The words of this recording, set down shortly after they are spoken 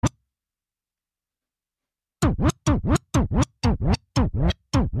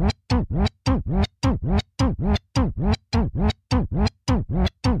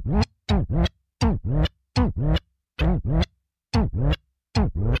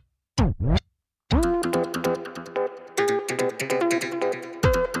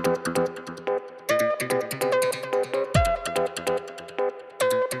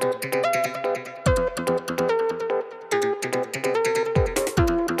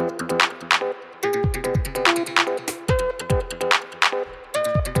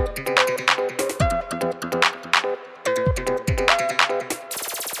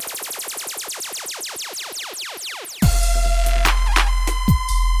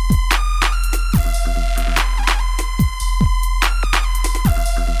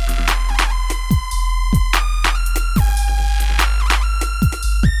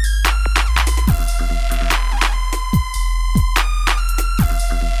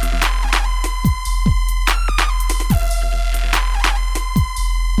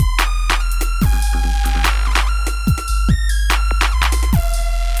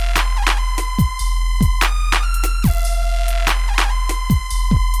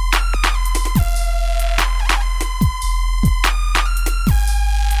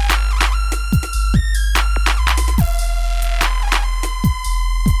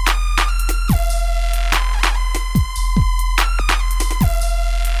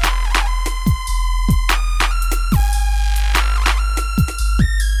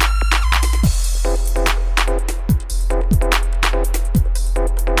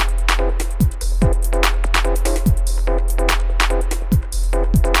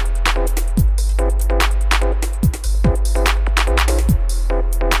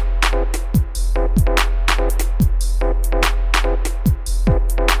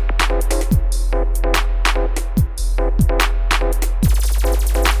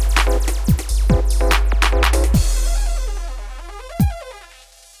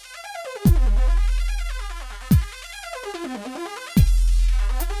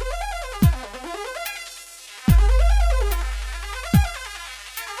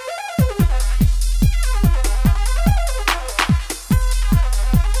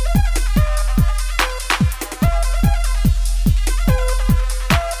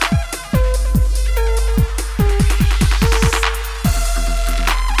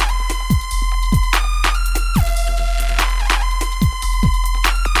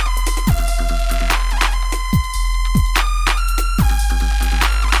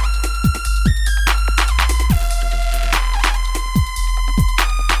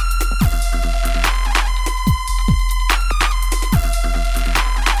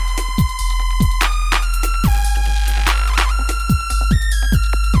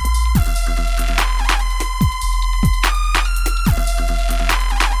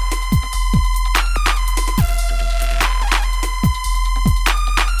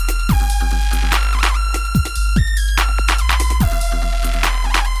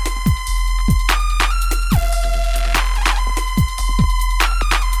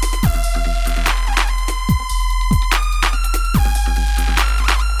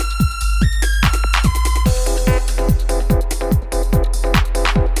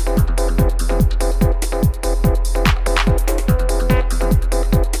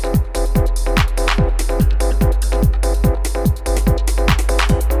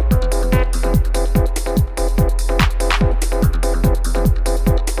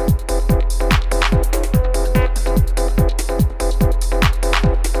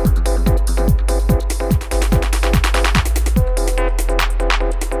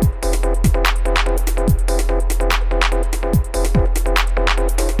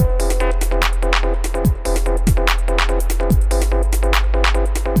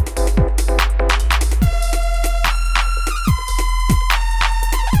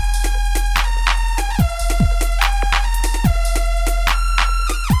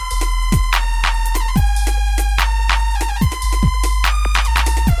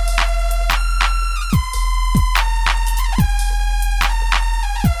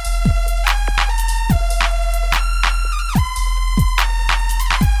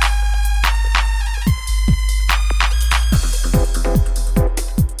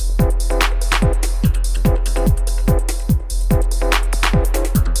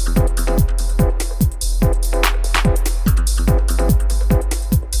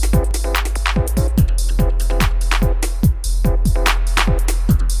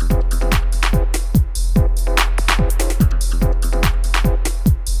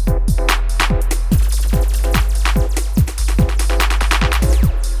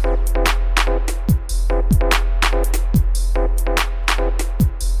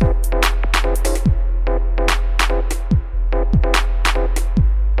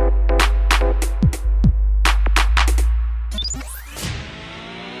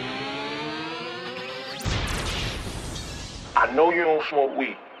don't smoke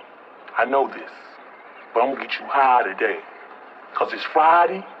weed. I know this. But I'm gonna get you high today. Cause it's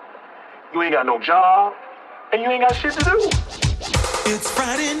Friday, you ain't got no job, and you ain't got shit to do. It's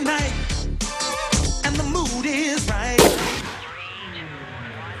Friday night, and the mood is right.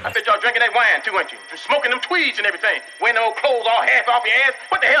 I said y'all drinking that wine too, ain't you? You're smoking them tweeds and everything. Wearing those clothes all half off your ass.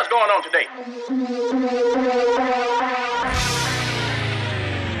 What the hell's going on today?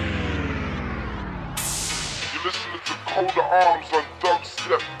 You're listening to Colder Arms on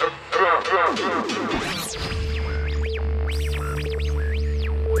Dubstep FM.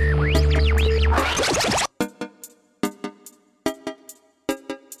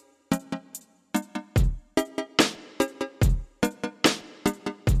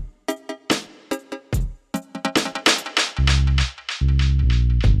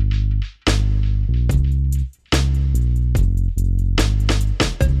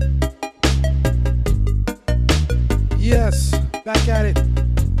 Yes, back at it.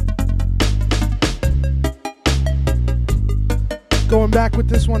 Going back with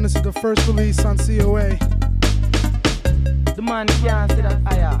this one. This is the first release on COA. The man can't say that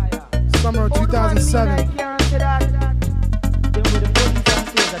higher. Summer of 2007. The man can't say that. Then with the police and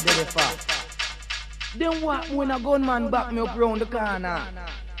soldiers are dead far. Then what when a gunman back me up round the corner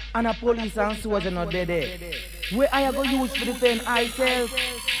and a police and soldier not dead there? Where I go use for defend myself?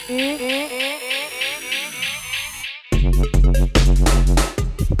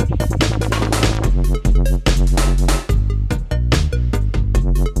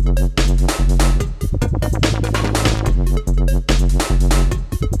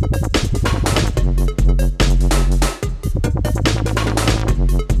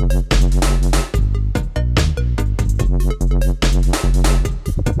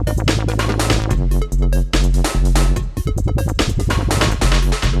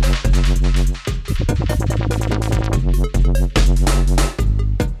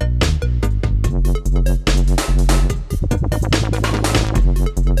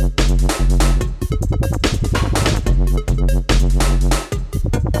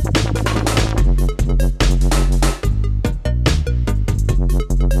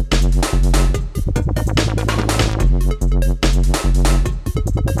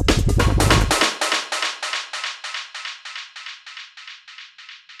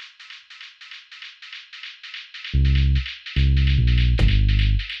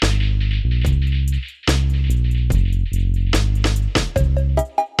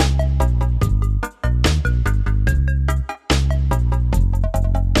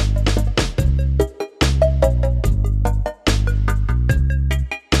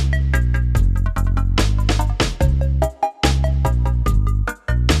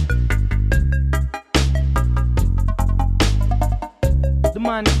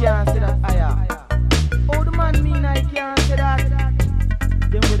 Man can't say that higher. Oh, the man mean I can't say that.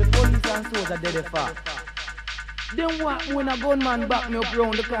 Then with the police and soldiers are dead far. Then what when a gunman back me up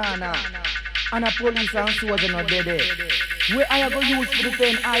round the corner and a police and soldier not dead there? Where I go use for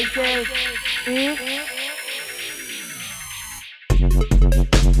defend myself?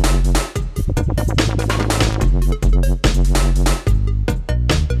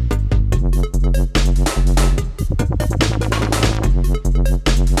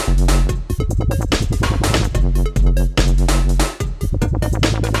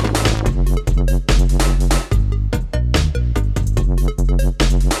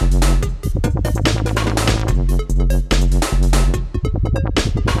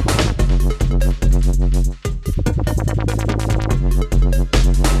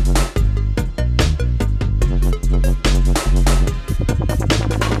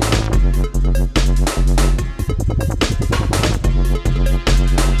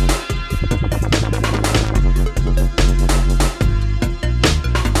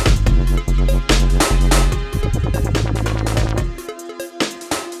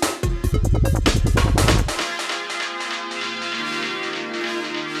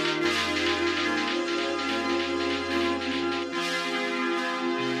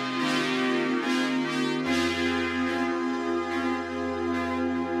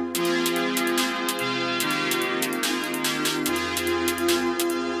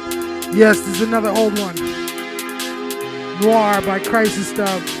 Yes, this is another old one. Noir by Crisis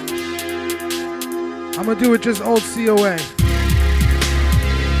Dub. I'm gonna do it just old COA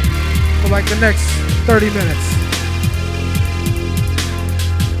for like the next 30 minutes.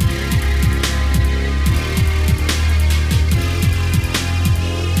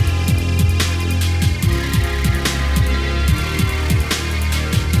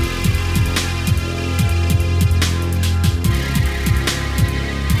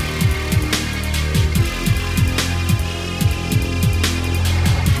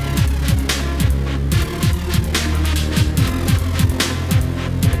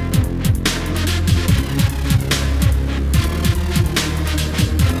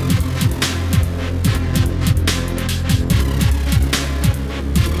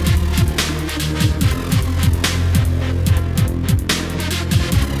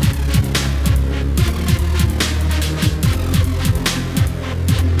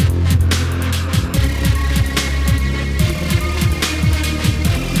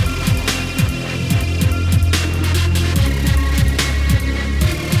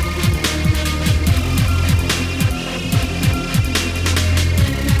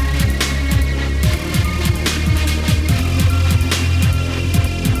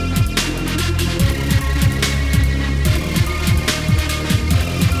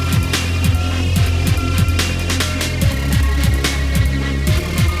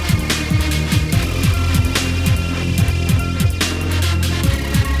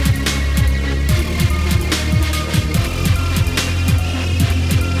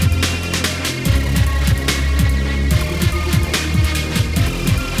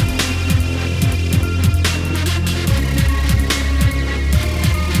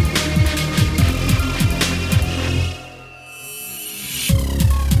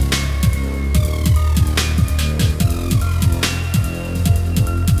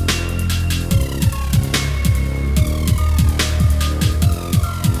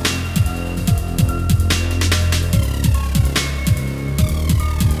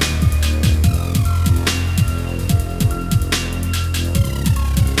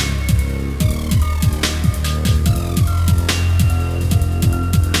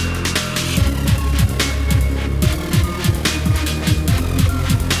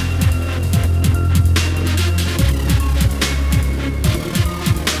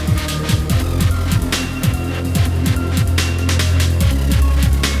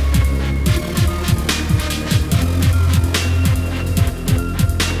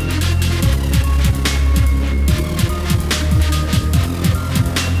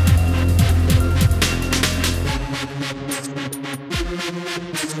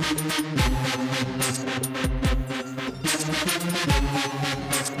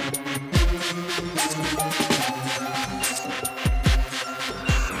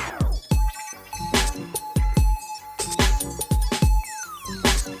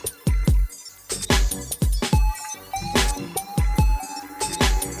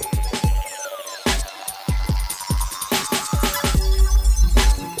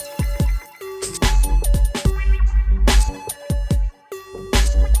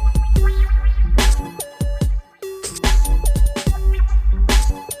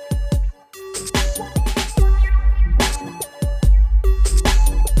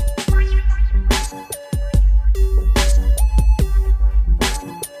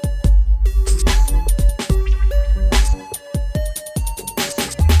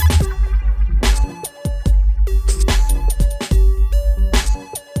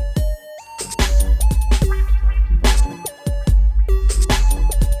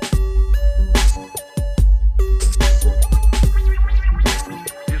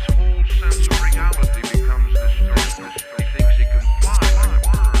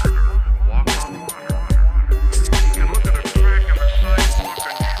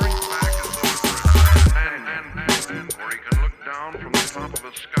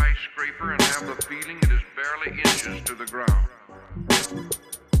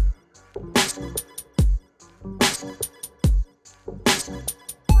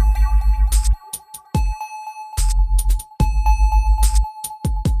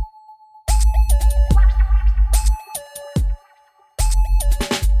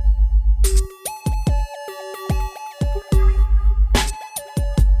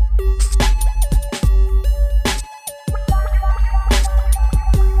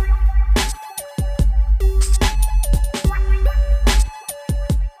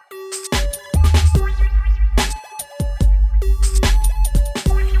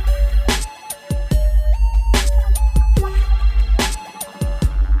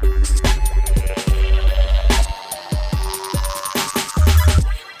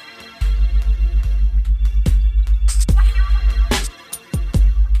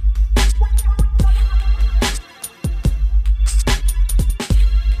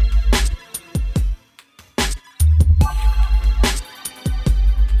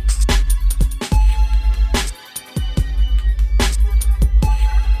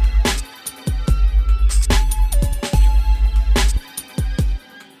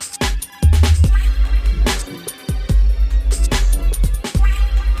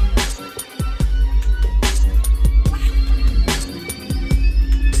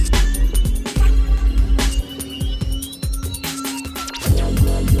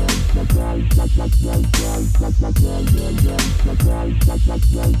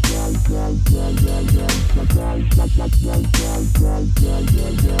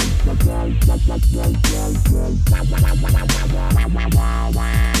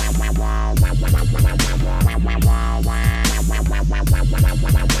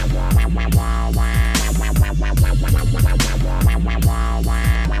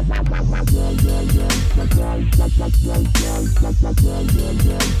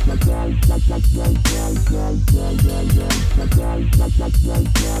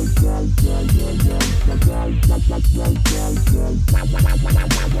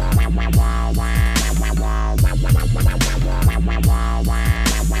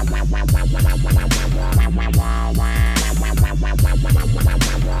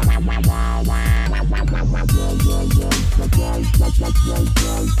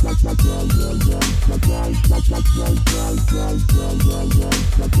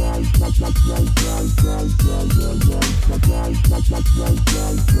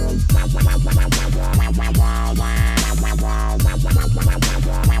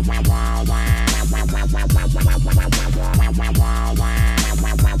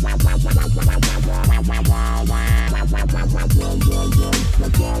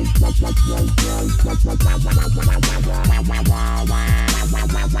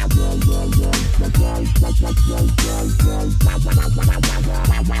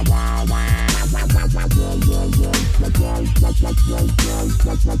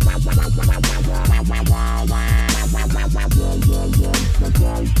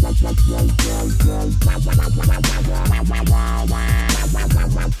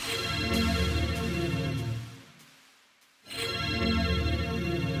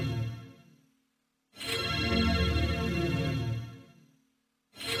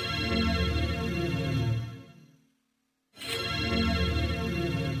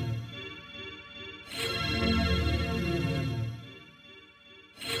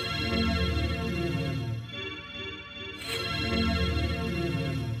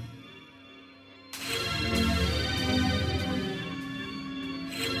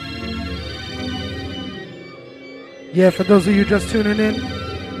 Yeah, for those of you just tuning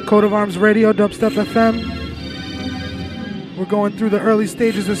in, Coat of Arms Radio, Dubstep FM. We're going through the early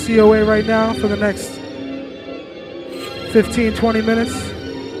stages of COA right now for the next 15, 20 minutes.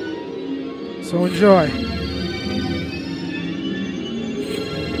 So enjoy.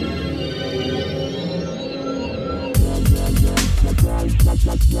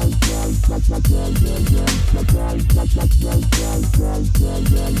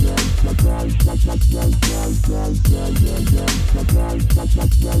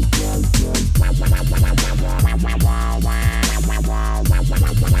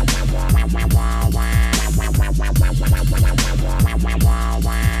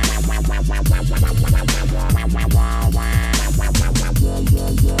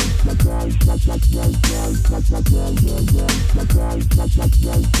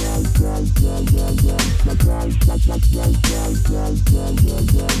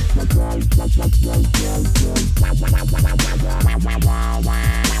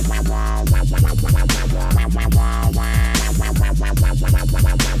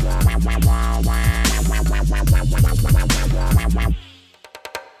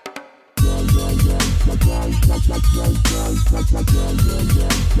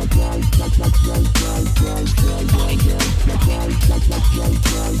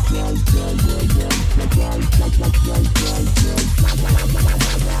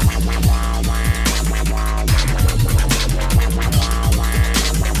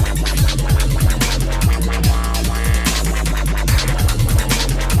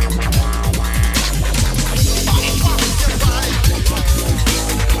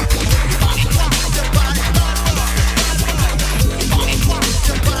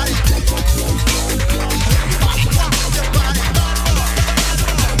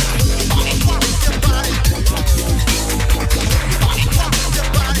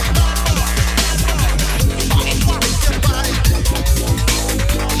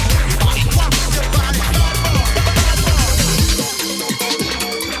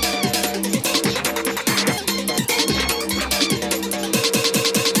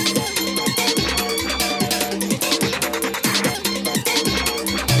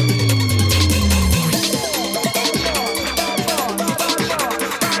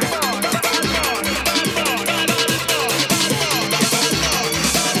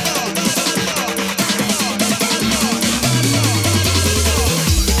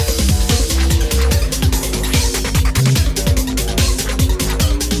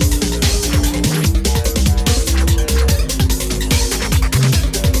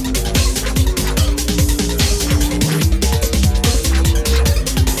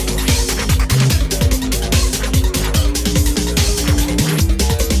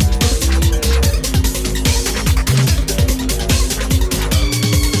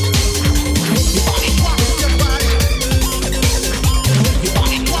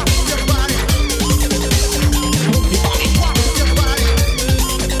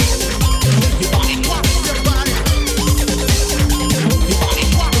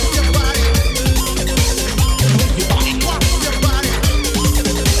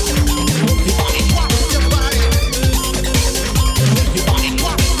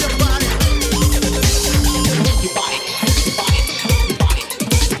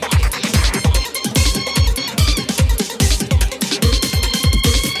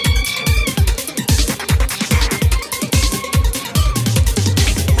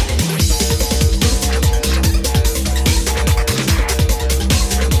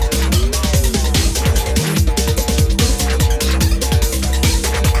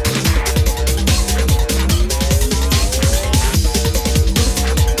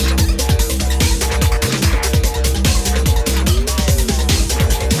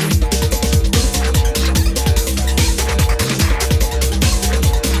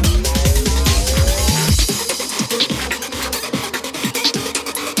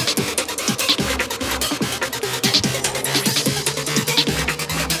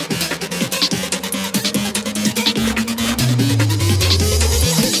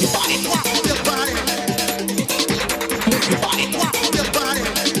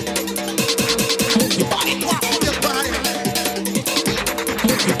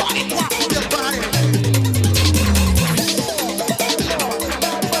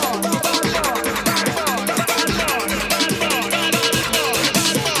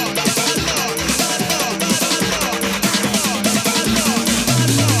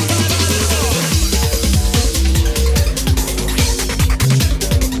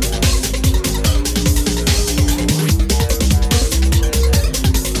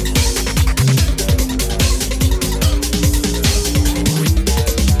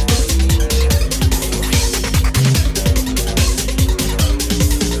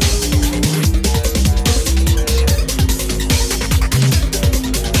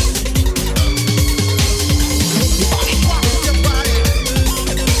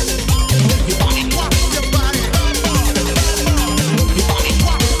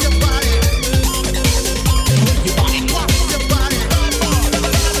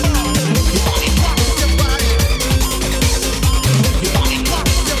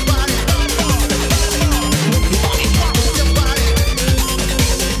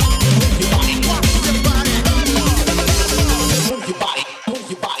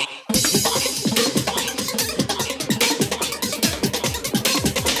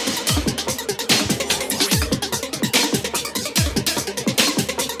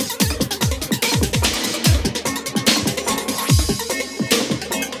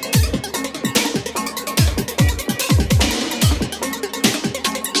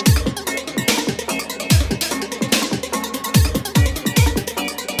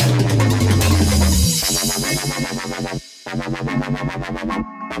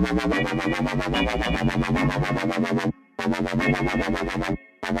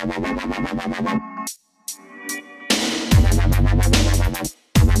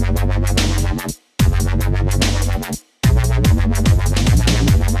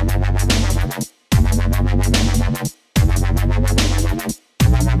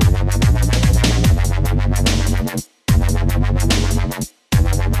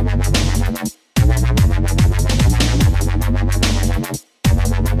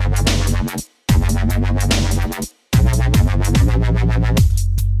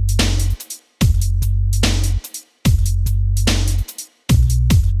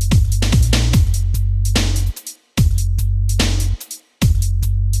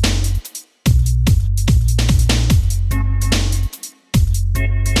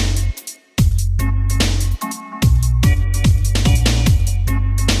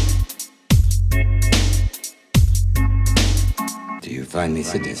 Find me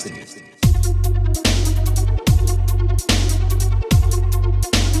sadistic.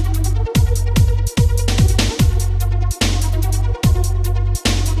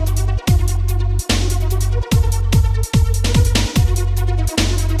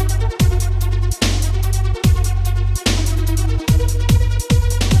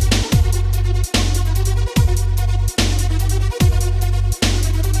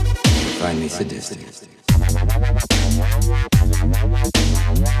 Find me sadistic.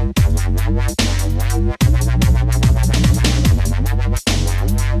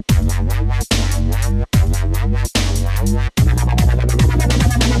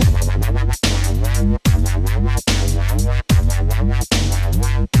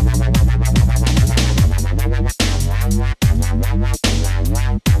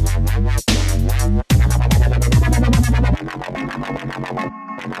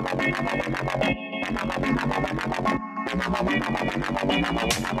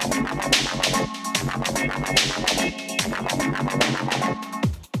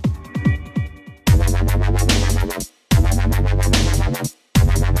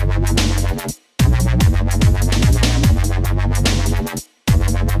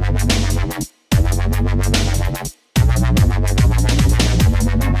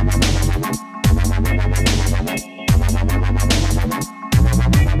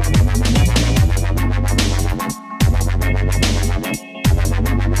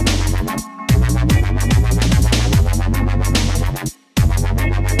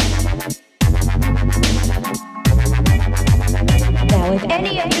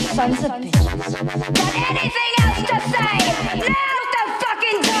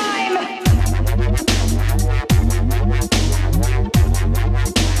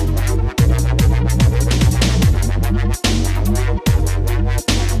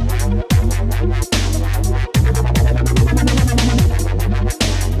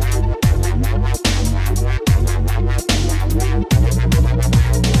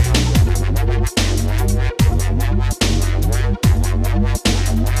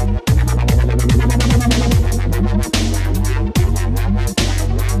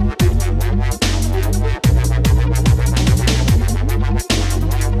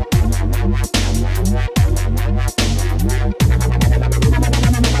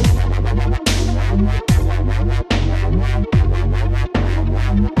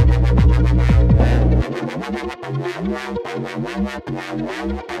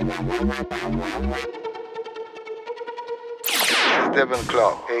 Devin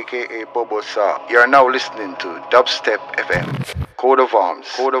Clark, aka Bobo Sa. You are now listening to Dubstep FM. Coat of Arms.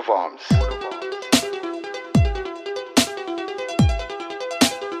 Coat of Arms.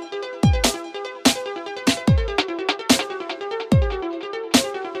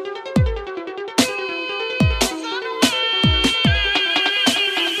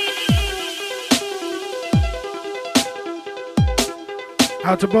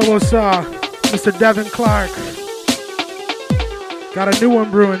 Out to Bobo Sa, Mr. Devin Clark. Got a new one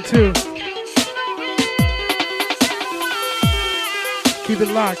brewing too. Keep it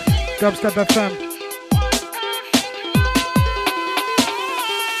locked. Dubstep FM.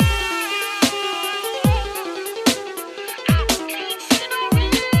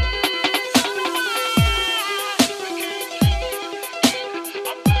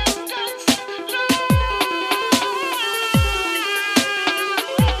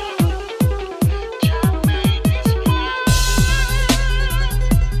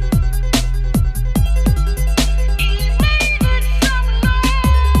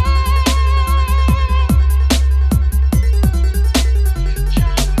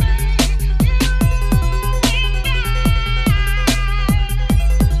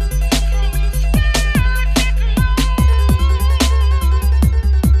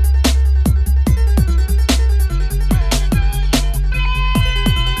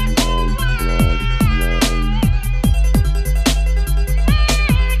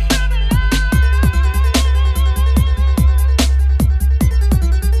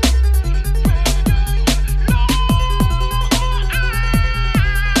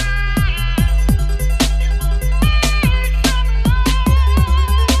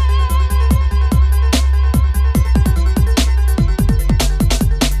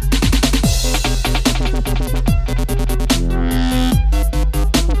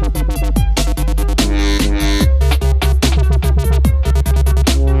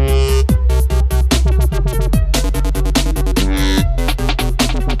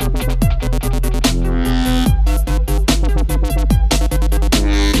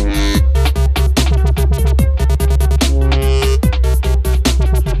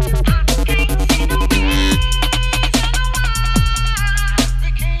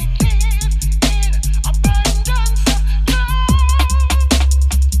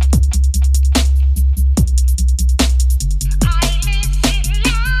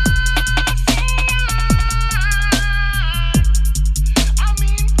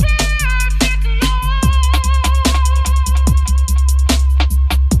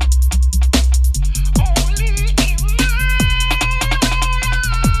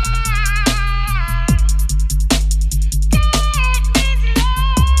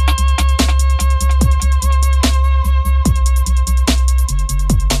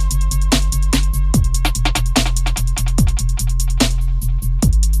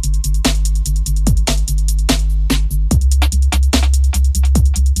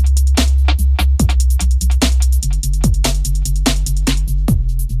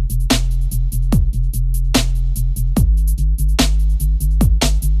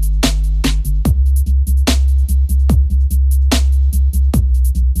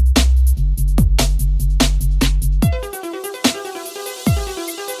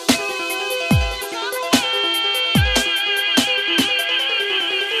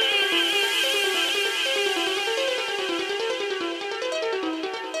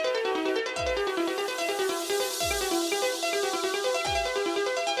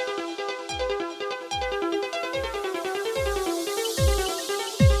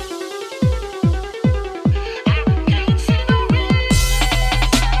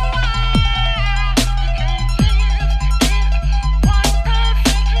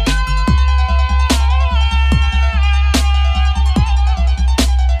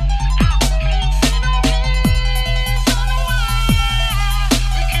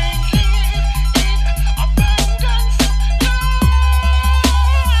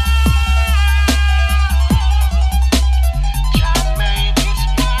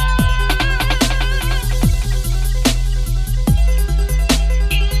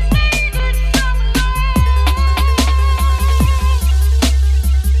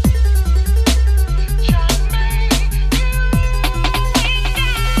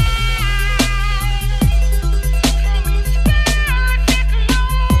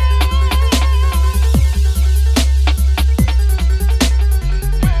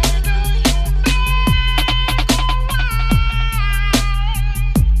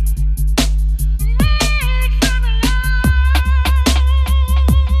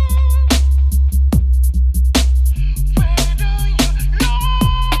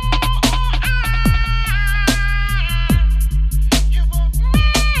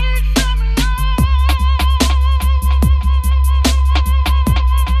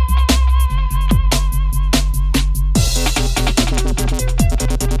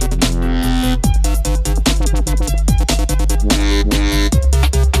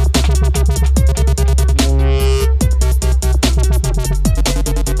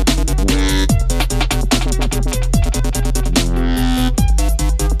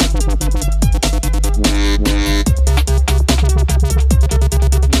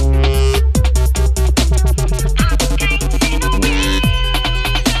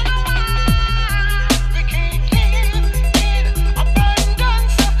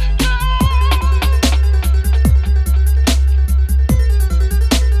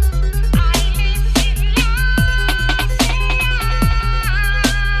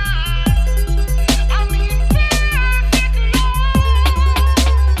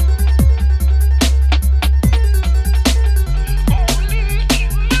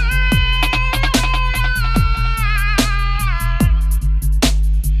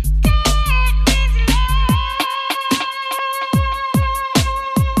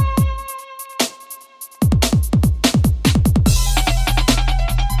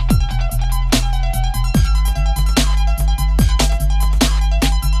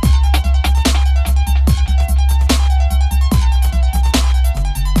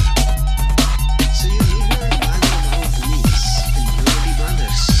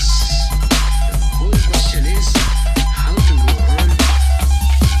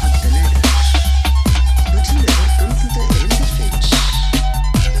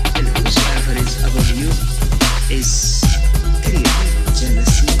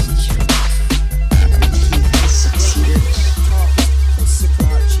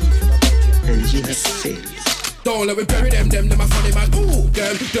 Don't let me bury them a funny man. Ooh,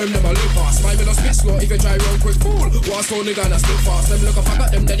 them a live fast. My middle spit slow if you try run quick. Fool, what's on the gun, I still fast. Them look up, I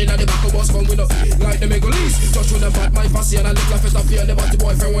got them dead in the back of what's fun with us. Like the Mego Lease. Touch with them bad, my fussy, and I live like it's a fear. The body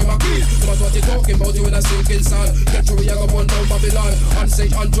boyfriend with my key. No matter what you talking about, you in a sinking sand. Get through, I got one down Babylon.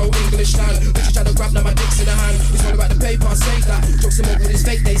 Unsage, undro, English land. Bitch, you try to grab, now my dick's in the hand. It's all about the paper, save that. Jokes him up with his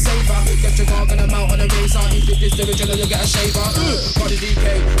fake, they savor. Get your dog and I'm out on the razor. If you this diligent, then you get a shaver. Body DK,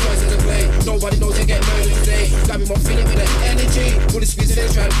 boys in the play. Nobody knows you get murdered today. Got me more feeling with the energy. Bullet squeeze it,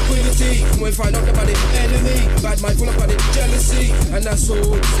 tranquility. When we find out about it, enemy. Bad mind full of body, jealousy. And that's all,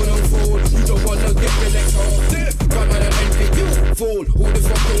 so don't fool. You don't wanna get the next hole. Bad man and envy, you fool. Who the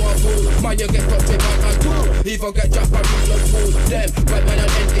fuck you are, fool? Man, you get touched by my tool. If I get dropped by real blood, fool. Them, bad man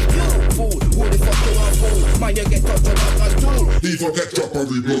and envy, you fool. Who the fuck you are, fool? Man, you get touched by my tool. If I get dropped by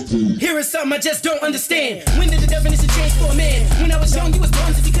real blood, fool. Here is something I just don't understand. When did the definition change for a man? When I was young, you was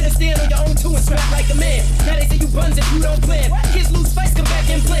buns if you couldn't stand on your own two and scrap like a man. Now they say you buns if you don't plan. Kids lose fights, come back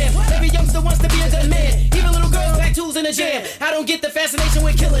and plan. Every youngster wants to be a good man. Even little girls pack tools in the jam. I don't get the fascination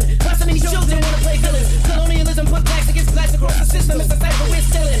with killing. Why so many children wanna play villains? Colonialism put blacks against blacks across the system. It's a cycle we're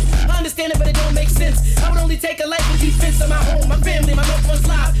still in. I understand it, but it don't make sense. I would only take a life in defense of my home, my family, my loved ones'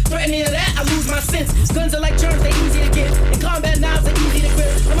 lives. Threatening of that, I lose my sense. Guns are like germs, they easy to get. And combat knives are easy to grip.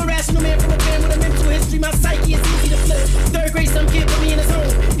 I'm a rational man from a fan with a mental history. My psyche is easy to flip. Third grade, some kid put me in his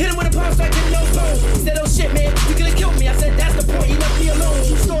home. Hit him with a palm strike, getting no bone. He said, oh shit, man, you could've killed me. I said, that's the point, he left me alone.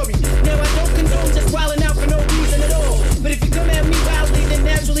 True story. Now I don't condone just wilding out for no reason at all. But if you come at me wildly, then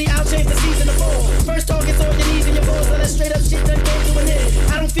naturally I'll change the season of fall. First target's on your knees and your balls, so that straight up shit done came to an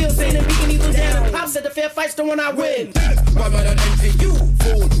end. I don't feel sane and beating evil down. Pop said the fair fight's the one I win. Bad man and envy, you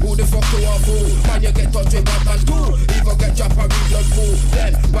fool. Who the fuck you are, fool? Man, you get touched with bad man too. If I get dropped, I real blood, fool.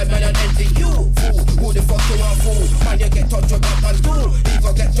 Them, bad man and envy, you fool. Who the fuck you are, fool? Man, you get touched with bad man too. If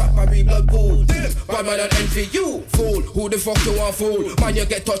I get dropped, I real blood, fool. Them, bad man and envy, you fool. Who the fuck you are, fool? Man, you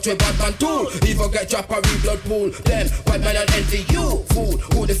get touched with bad man too. If I get dropped, I real blood, fool. Them, bad man and envy, you fool.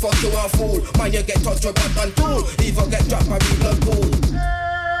 Who the fuck you are, fool? Man, you get touched with bad man too. If I get dropped, I real blood, fool.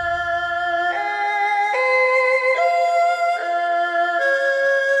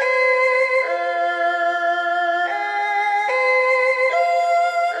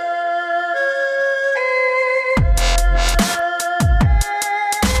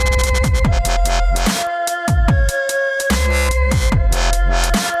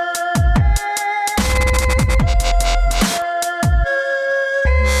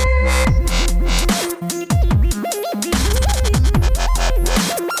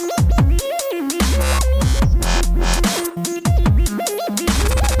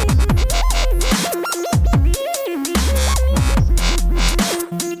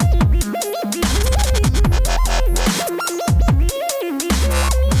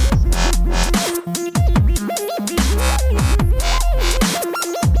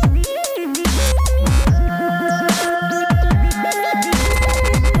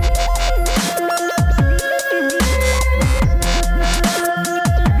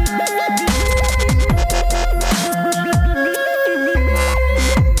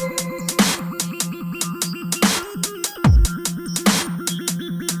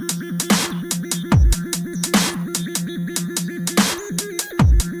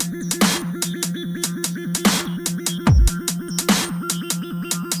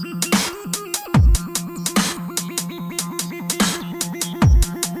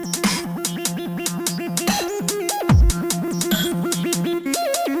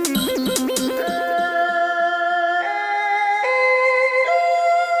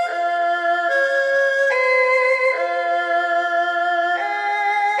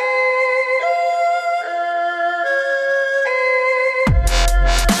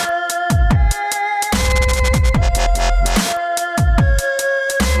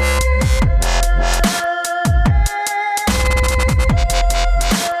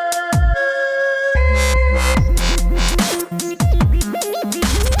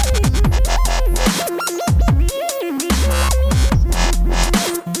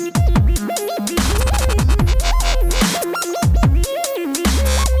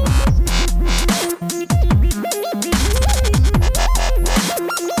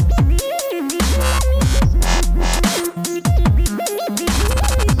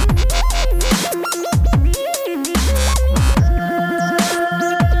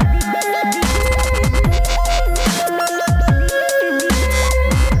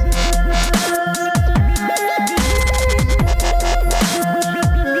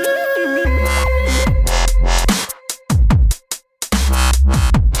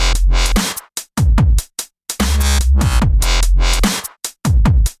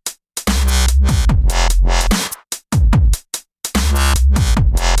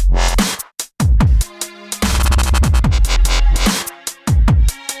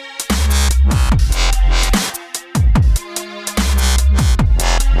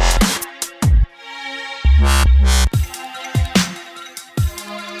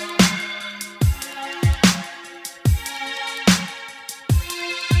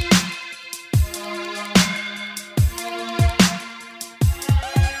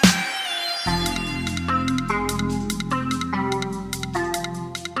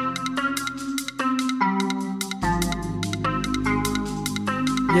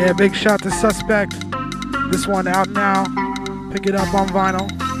 Yeah, big shout to Suspect. This one out now. Pick it up on vinyl.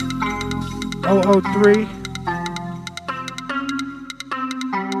 003.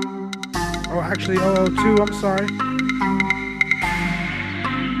 Oh, actually 002, I'm sorry.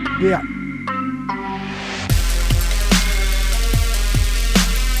 Yeah.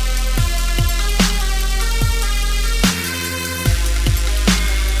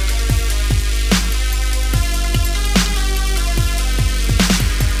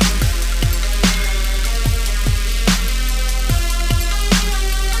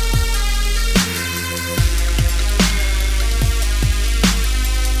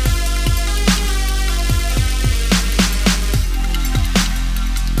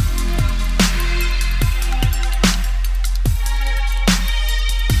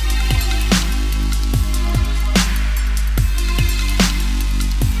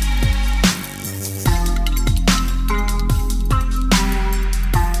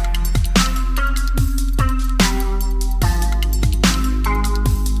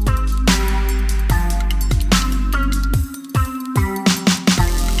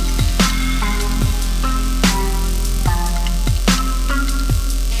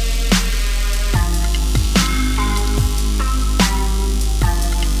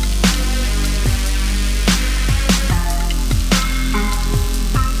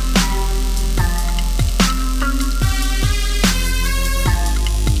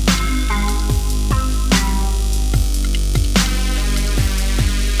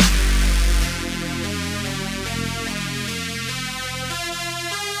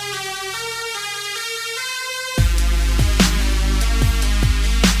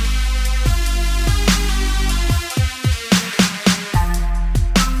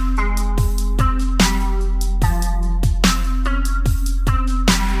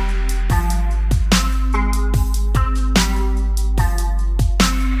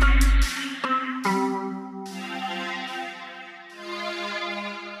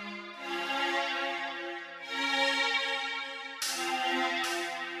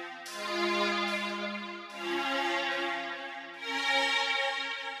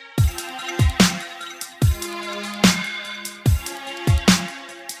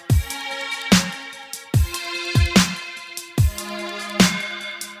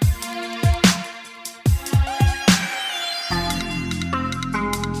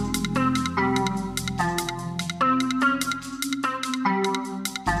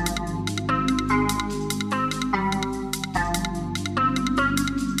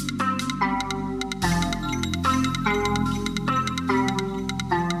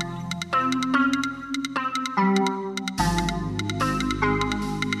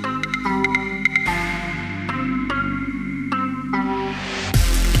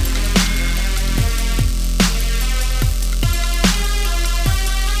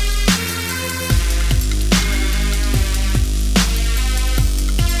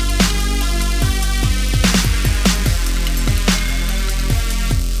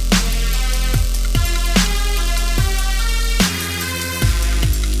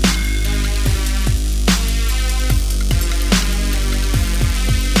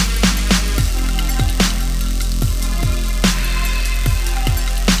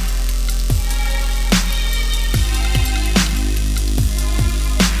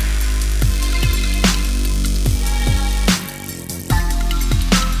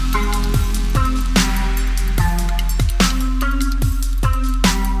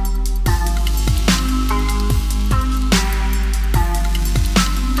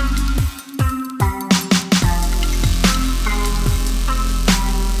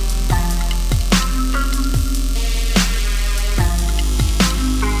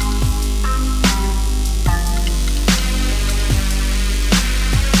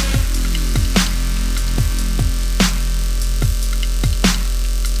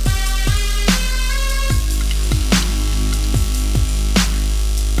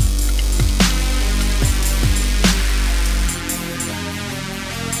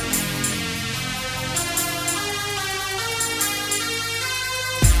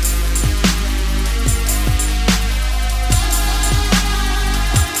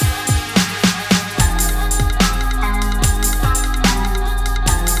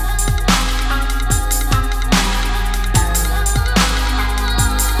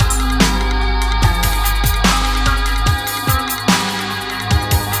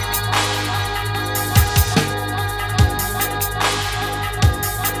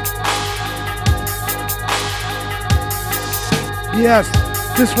 Yes,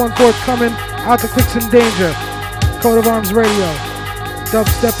 this one forthcoming out to Clicks in Danger. Coat of Arms Radio.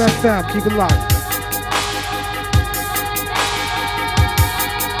 Dubstep FM. Keep it locked.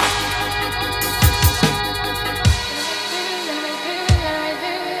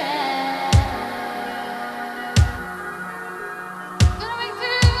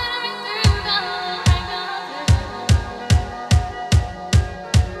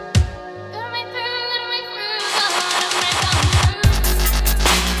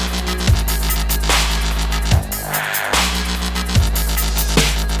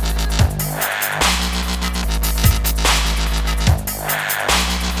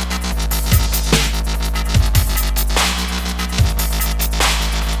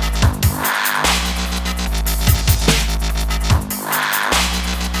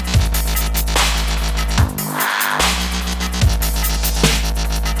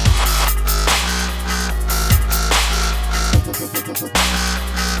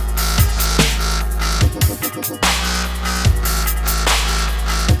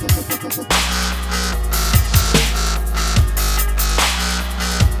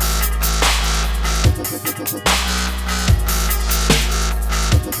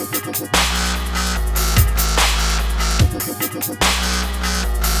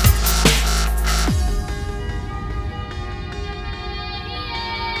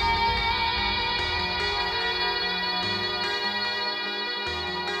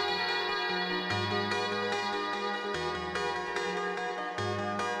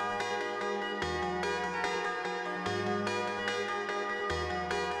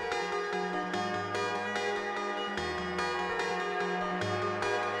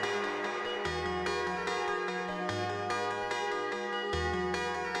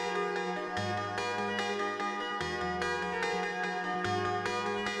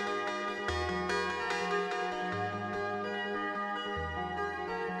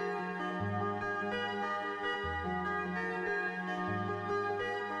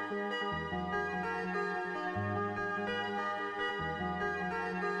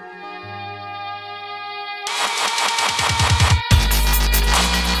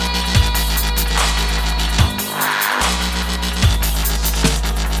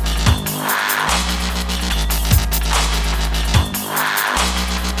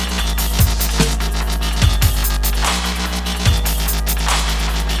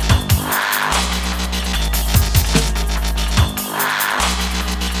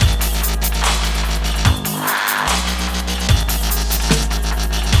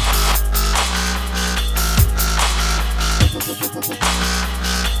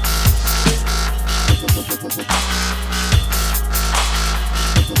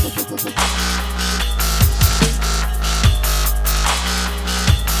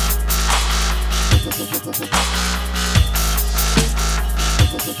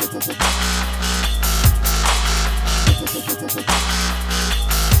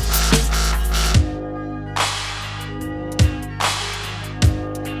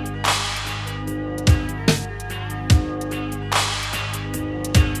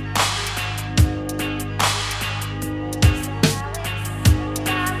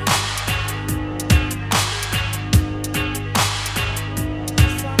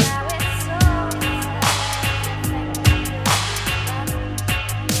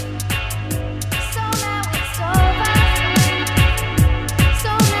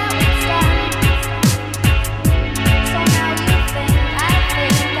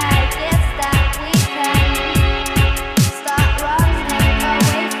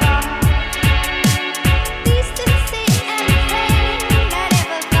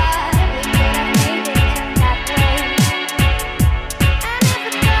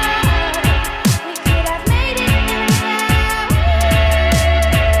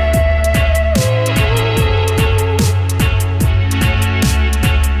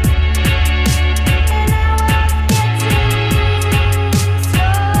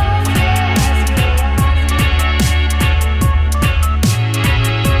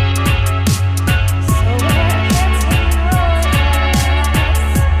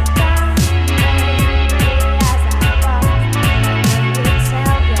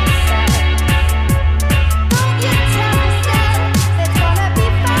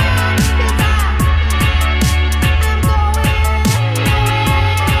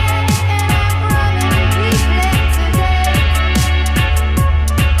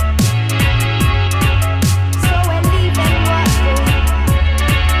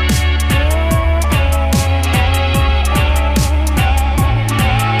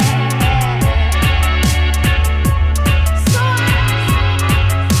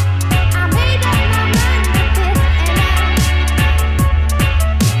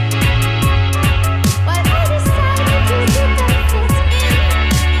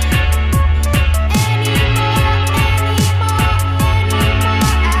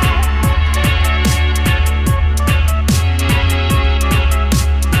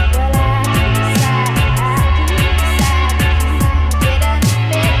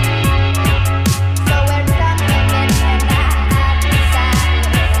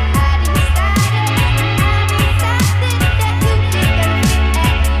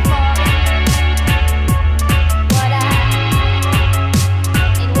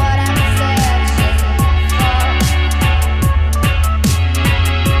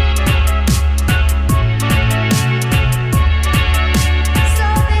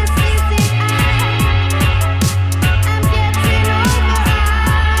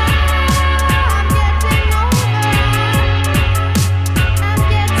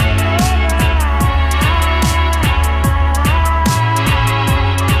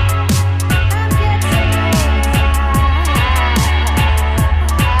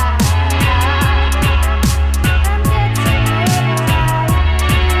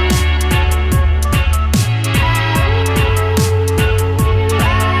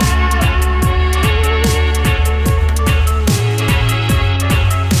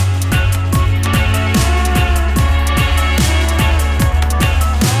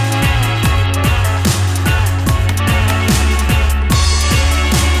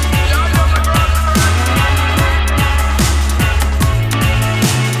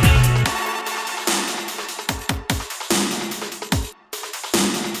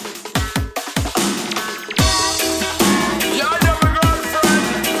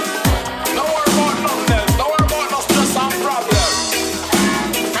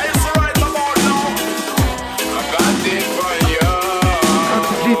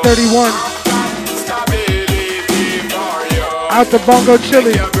 31. Out to Bongo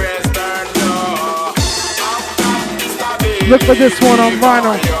Chili. Look for this one on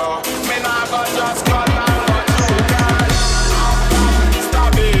vinyl.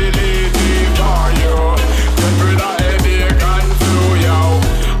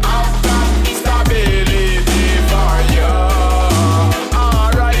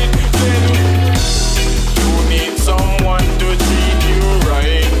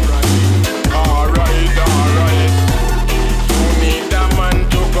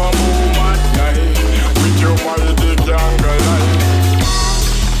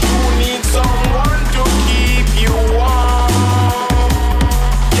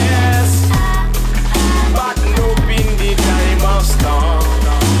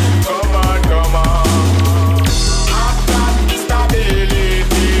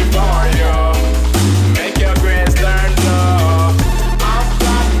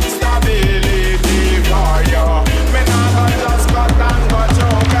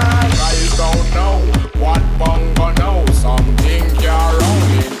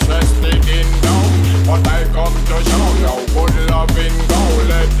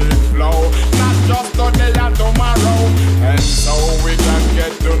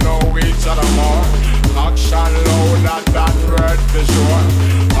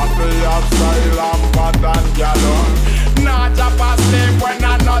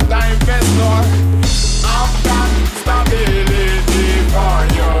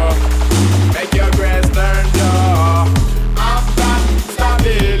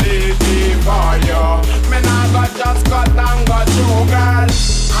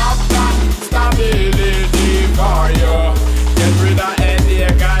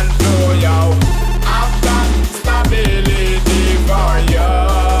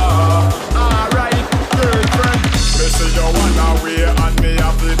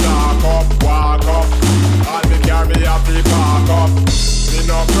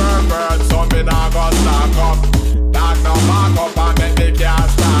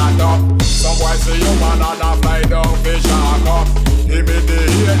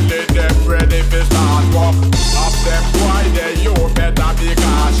 them boy, they you better be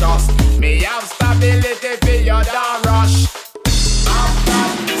cautious. Me have stability for you, don't rush. I've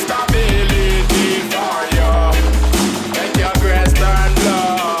got stability for you. Make your grace turn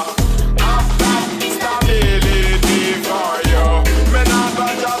low. I've got stability for you. Me not go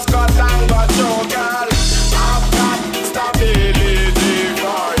just cut and go through, girl. I've got stability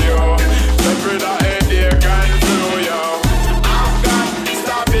for you. Get rid of headache and flu, yo. I've got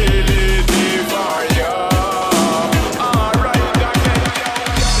stability for you. Alright, okay,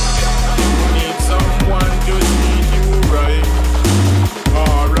 yo. Need someone to treat you right.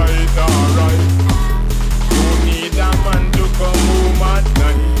 Alright, alright. You need a man to come home at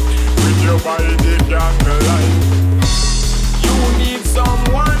night with your body candlelight. You need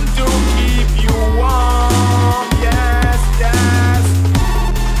someone to keep you warm, yes, yes.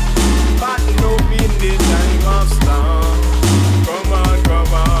 But no in the time of storm. Come on,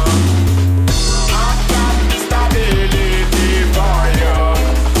 come on. I've got stability for you.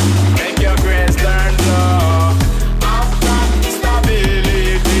 Make your grace turn low. I've got stability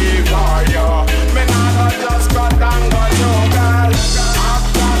for you. Me not go just cut and go through, girl. I've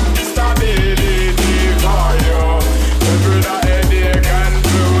got stability for you. Get rid of headache and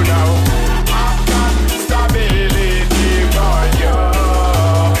flu now. I've got stability for you.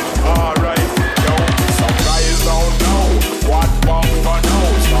 Alright, yo. Some guys don't know what bunga know.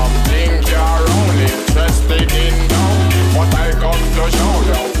 Some think you're only interested in now. But I come to show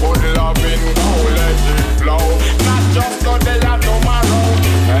you good loving go, let it flow. Not just today and tomorrow.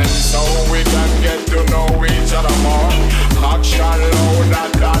 And so we can get to know each other more. Action louder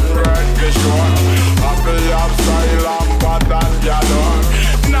than red fish shore. Happy of style and pattern galore.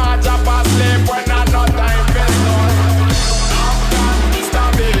 Not just a sleep when I no time for snore. I've got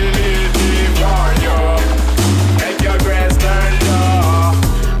stability for you. Make your grace turn low.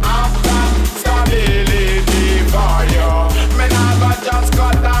 I've got stability for you. Me not go just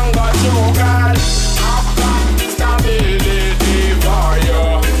cut and go through, girl. I've got stability for you.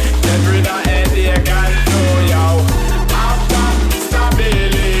 Get rid of headache and flu, yo. I've got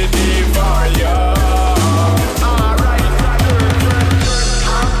stability for you. Alright,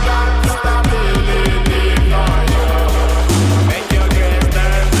 I've got stability for you. Make your grace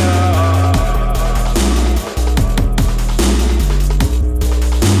turn low.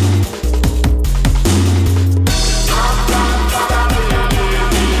 I've got stability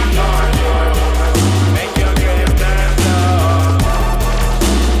for you. Make your grace turn low.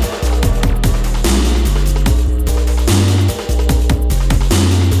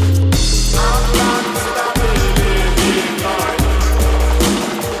 I've got stability for you.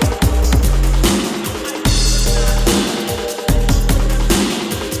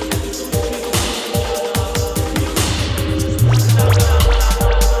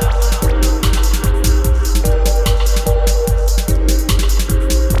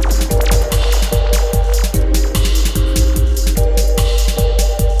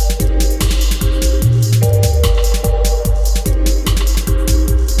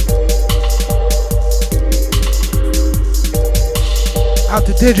 Out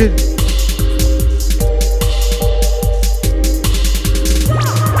to Digit.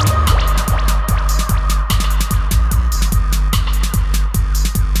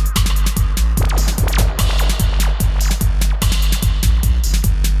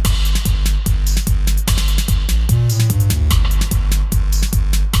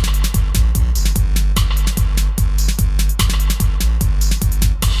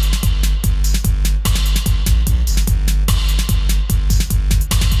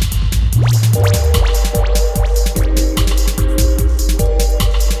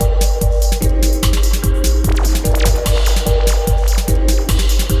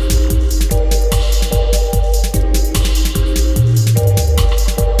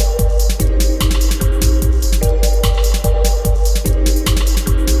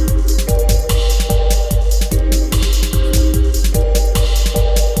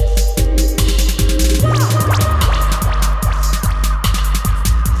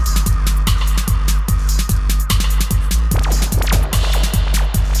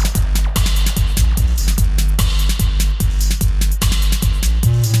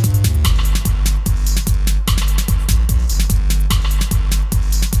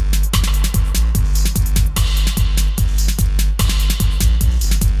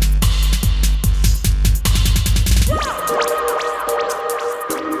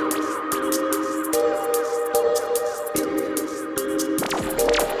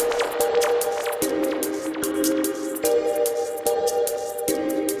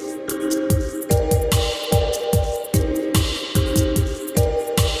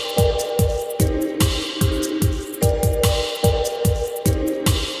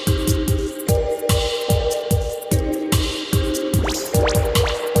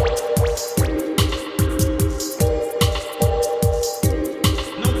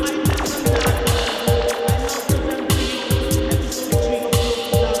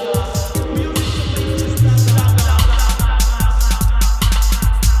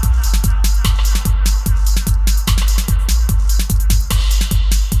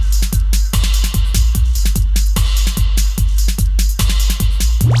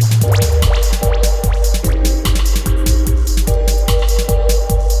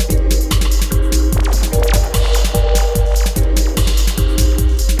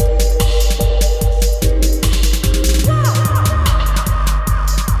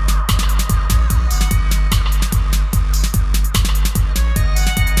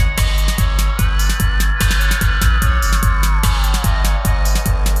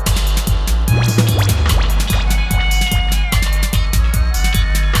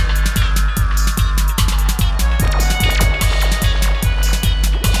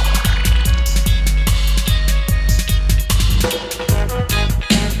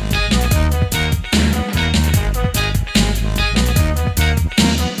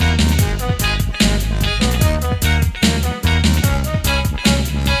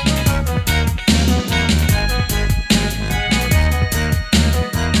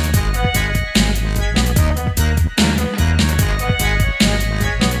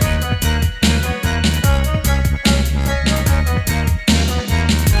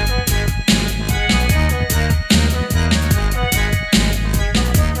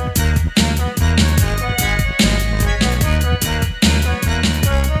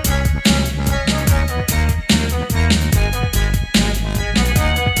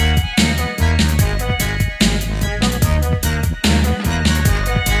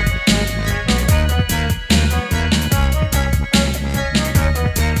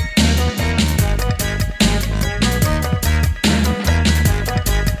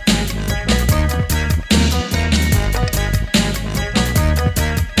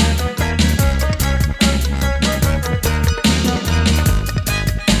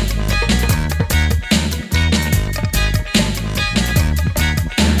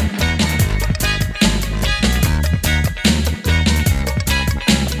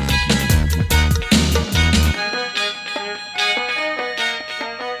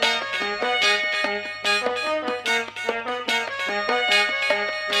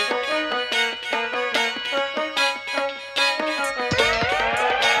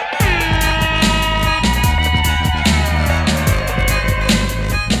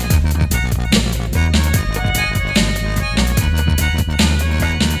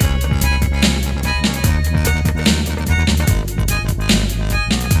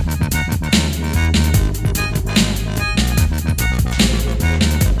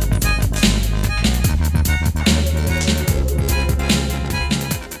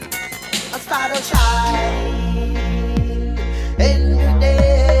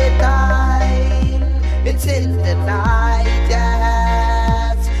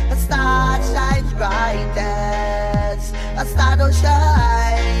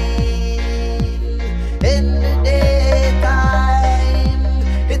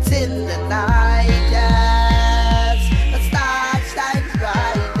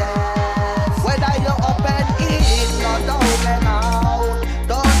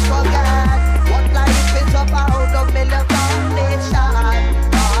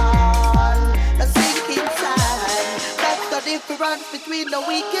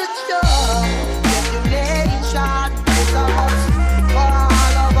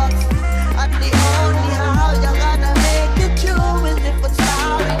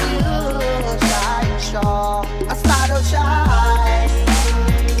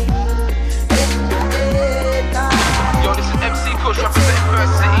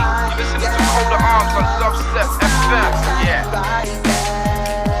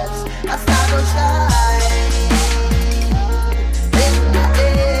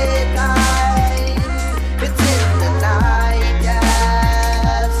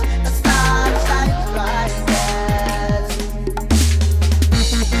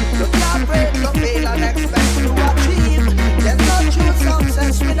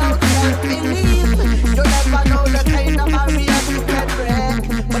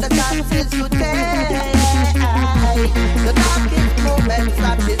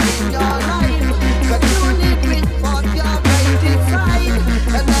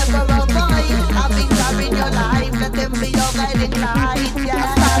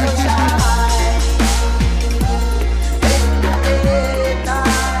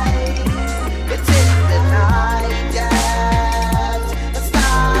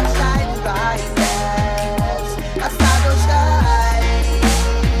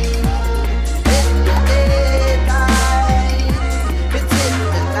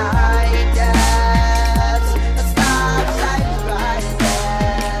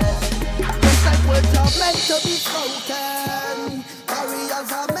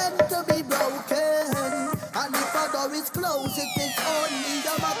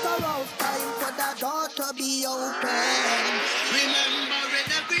 to be open. Remembering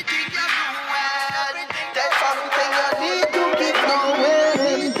everything.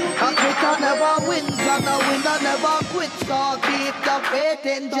 So keep the faith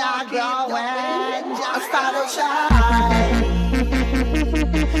in Jah growing. A star to shine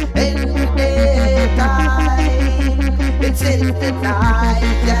in the daytime. It's in the night,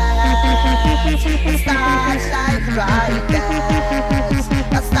 yes. A star shines brightest.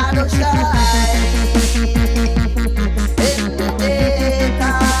 A star to shine in the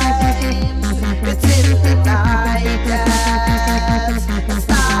daytime. It's in the night, yes. A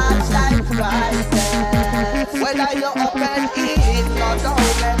star shines brightest. Whether you're up and in or down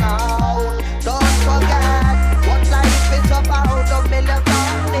and out, don't forget what life is about. Don't build a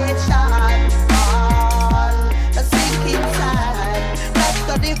foundation on the sinking sand. That's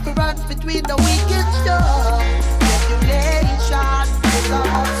the difference between the weak and strong. Tribulation is a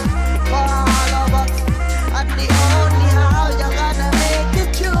must for all of us, and the only how you're gonna make it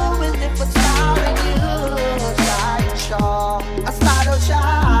through is if it's starring you. Shine strong, a star to shine.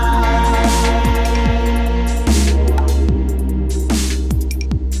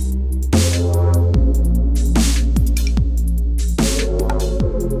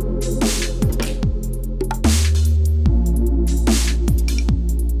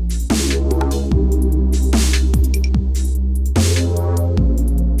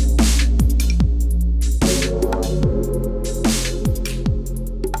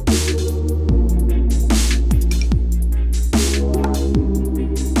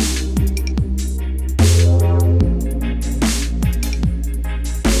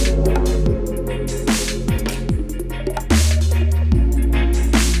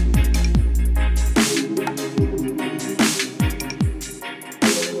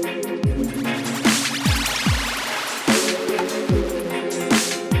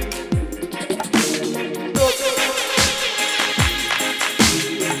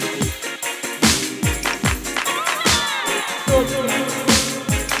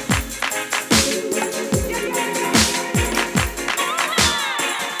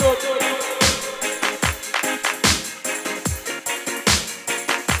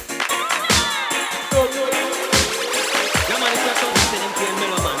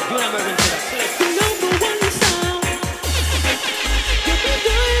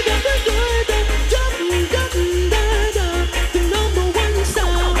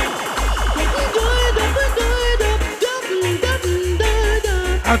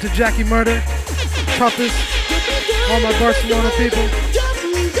 Out to Jackie Murder, toughest, all my Barcelona people.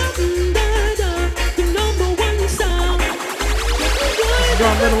 This is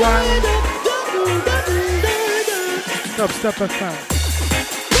on Little Island. Dubstep FM.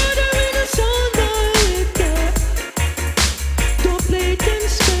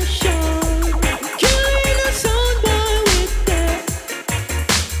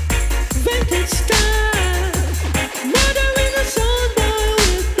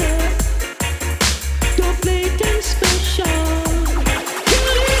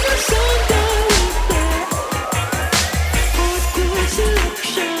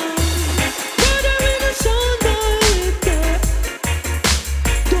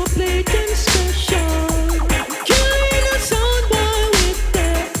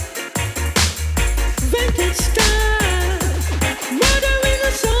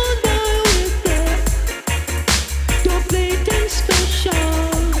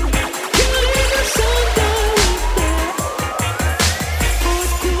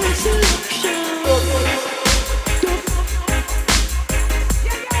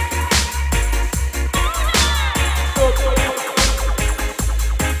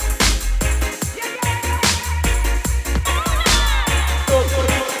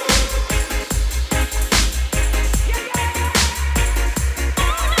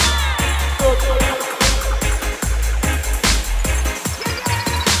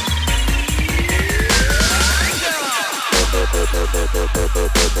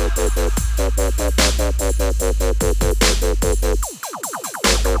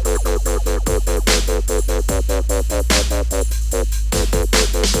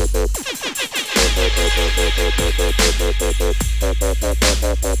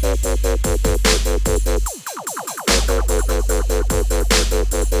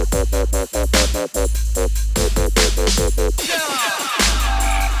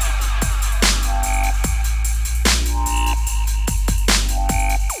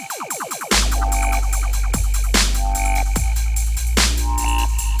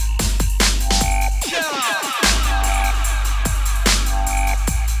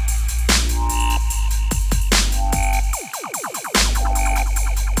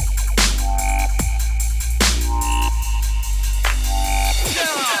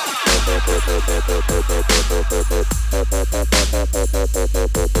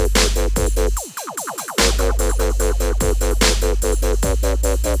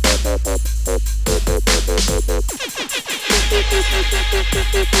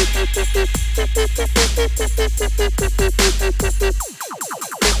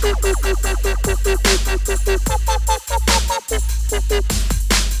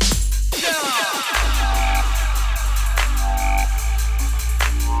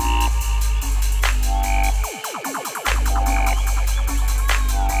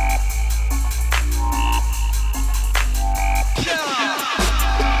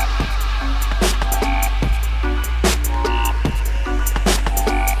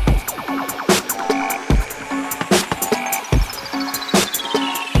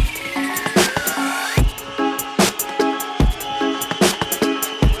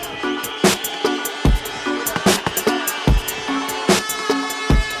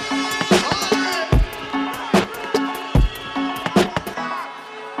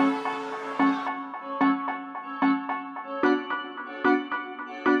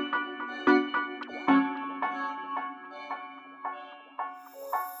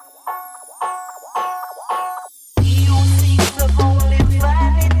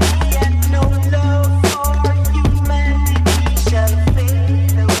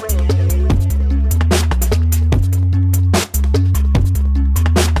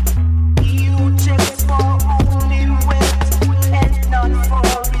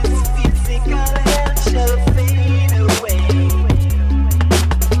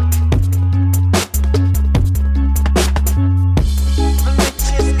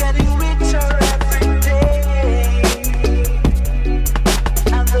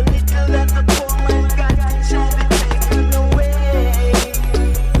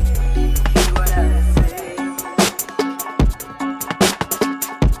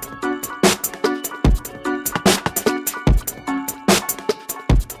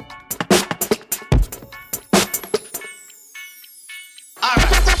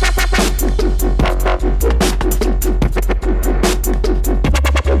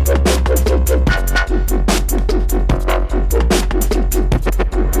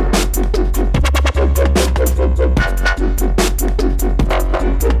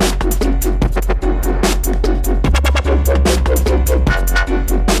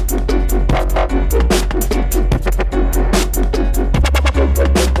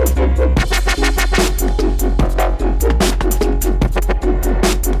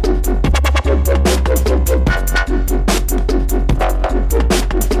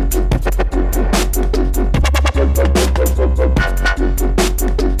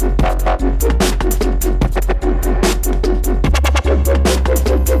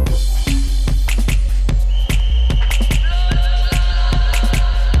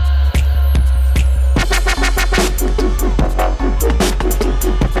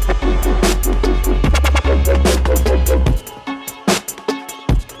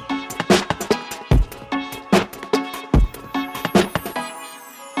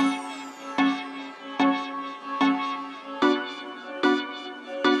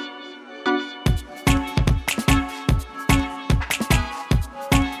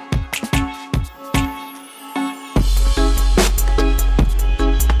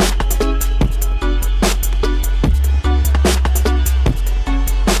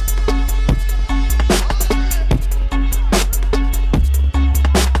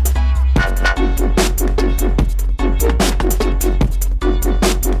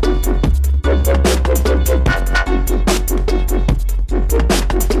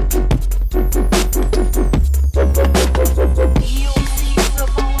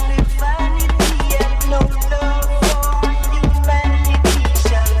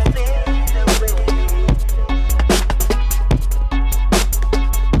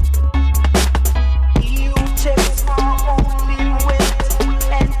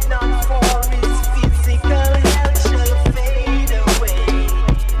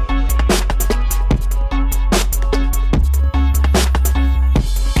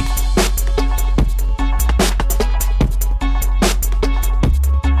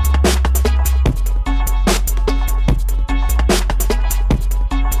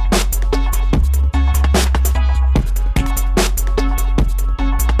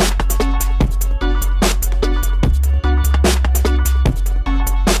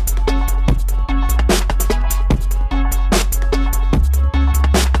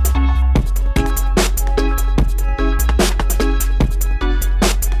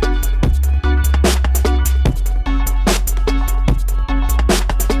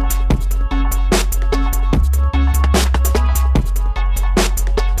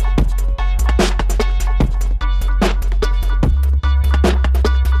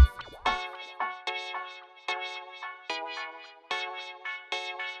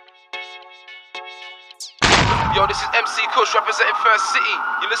 First City.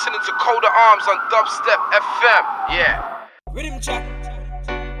 You're listening to Cold Arms on Dubstep FM. Yeah. Rhythm check.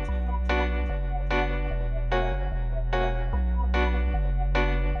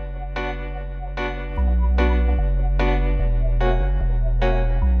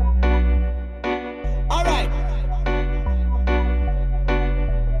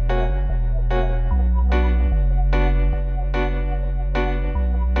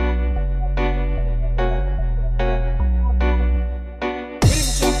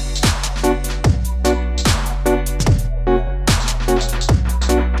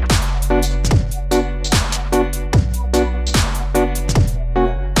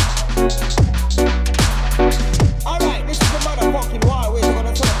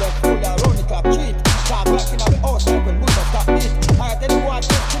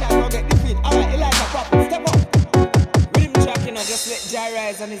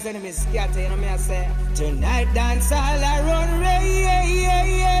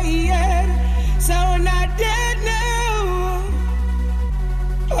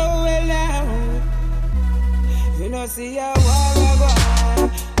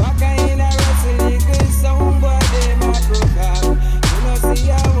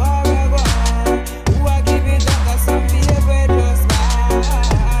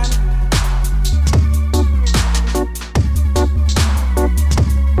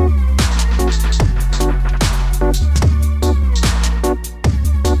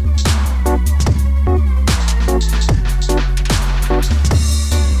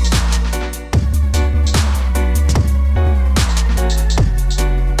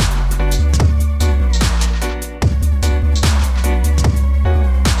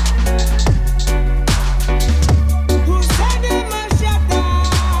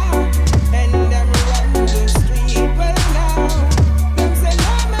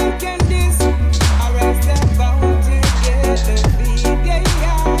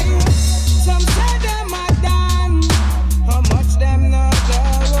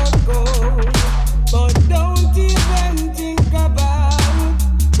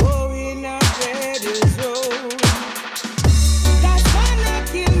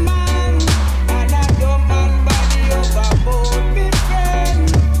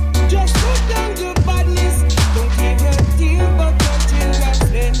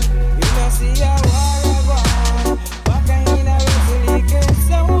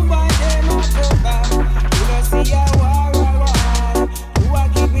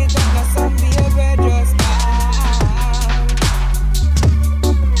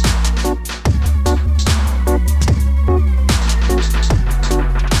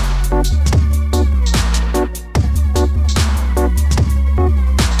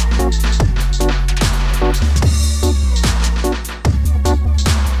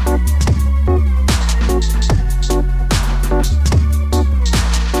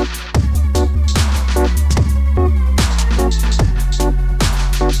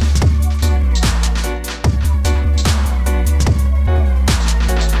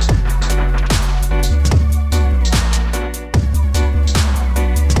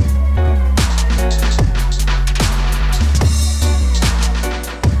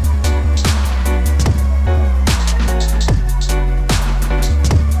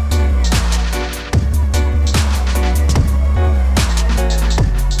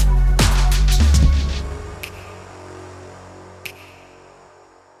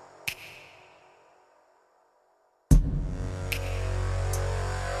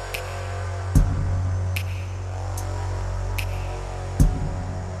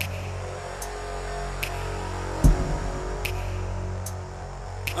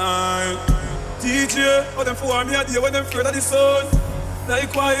 DJ, how them for me a day when them afraid of the sun.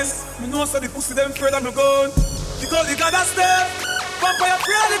 Likewise, me know so the pussy them afraid of me gun. Because the God has step, vampire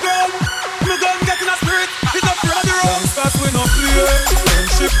afraid of the gun. Me gun get in a spirit, it's afraid of the road. Gangsters we no play,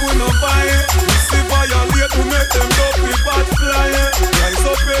 friendship we no buy. We see violate, we make them go free bad fly. Rise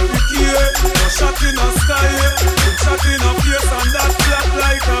up every key, no shot in the sky. Big shot in the face and that flat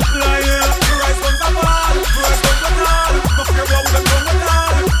like a fly. Rise guns a ball, rise guns a ball. No fear what we them done with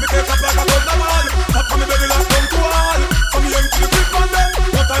all. Me take up like a gun a ball. Up on the belly like gun to all. Some young to the grip on them.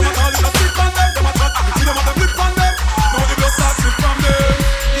 No time at all, it's a stick on them. Them a chat, see them at the grip on them. Now the blood starts to from them.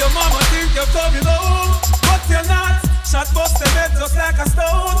 Your mama think you're coming home, but you're not. Shot bust them head just like a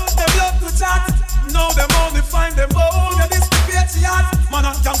stone. They love to chat, now them only find them bone. Yeah, this the patriot. Man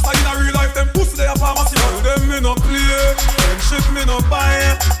a gangster in a real life, them pussy they a pharmacy. All them me no play, friendship me no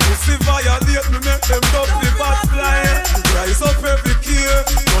buy. Pussy violate me make them top the bad fly. Rise up every key,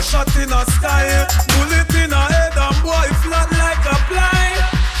 no shot in a sky. Bullet in a head and boy flat like a fly.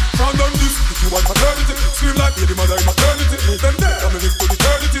 Found on this, if you want maternity, scream like baby mother in maternity. Them there.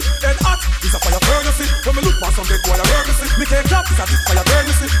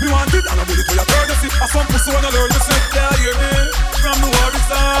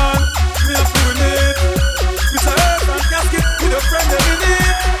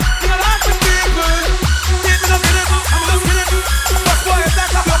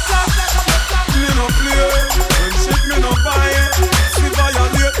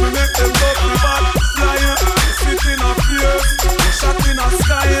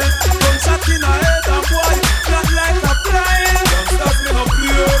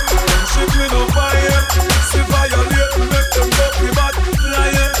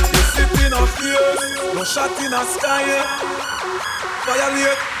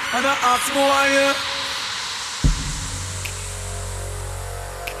 violate and I ask me why you.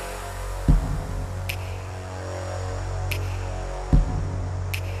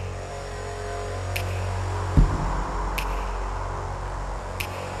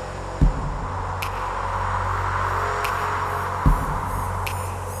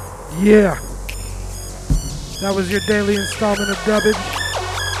 Yeah, that was your daily installment of Dubbage.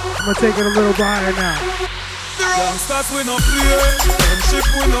 I'm gonna take it a little bit higher now. Youngsters we no play, friendship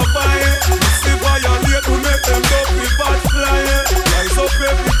we no buy. See violate, we make them go be bad fly. Rise up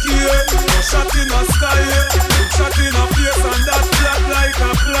every key, no shot in the sky. Big shot in the face and that flat like a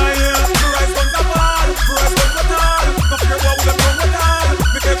fly. Rise on the ball, rise on the ball. No fear what we them run with all.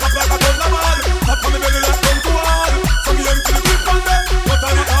 Me take up like a gun the ball. Up on the belly like gun to all. So me empty the clip on them. But I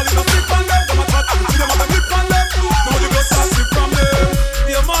not all in the clip on them. Them a chat, see them have a clip on them. Now the blood starts to from them.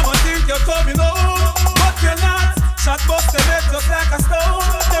 Your mama think you're coming home, but you're not. Shot bust them head just like a stone.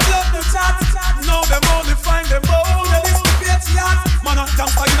 Them love the chat, now them only find them bone. They list the patriot. Man a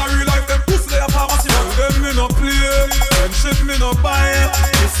gangster in a real life, them pussy they a pharmacy. Them me no play, friendship me no buy.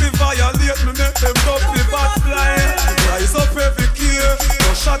 If they violate me, make them top the bad fly. Rise up every key,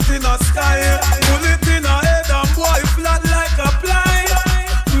 no shot in the sky. Bullet in a head and boy flat like a fly.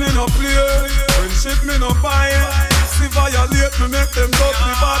 Me no play, friendship me no buy. If they violate me, make them top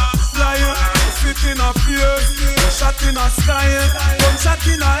the bad fly. Sit in a face, no shot in a sky. One shot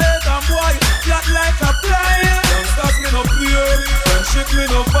in a head and boy flat like a fly. Youngsters me no play, friendship me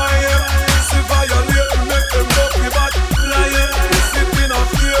no buy. See violate, make them go be bad fly. Sit in a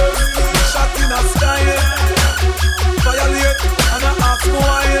face, no shot in a sky. Violate, and I ask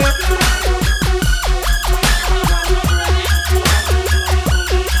why.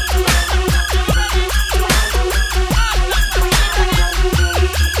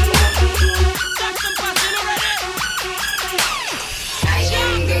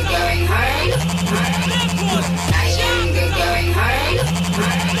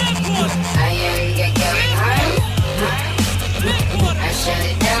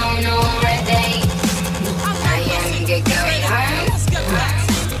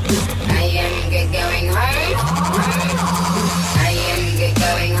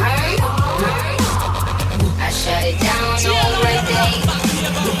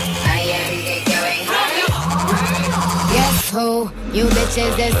 You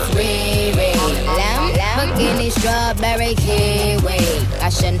bitches is free, Lamborghini, strawberry, kiwi.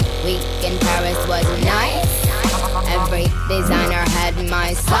 Fashion week in Paris was nice. Every designer had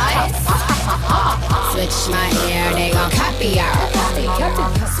my size. Switch my hair, they gon' copy her.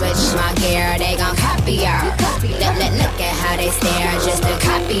 Switch my gear, they gon' copy her. Look at how they stare just to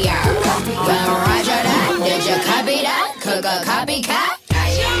copy her. Well, roger that, did you copy that? Cook a copycat? I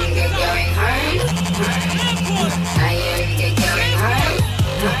am going home. I am going home.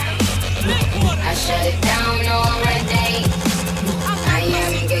 I shut it down already. I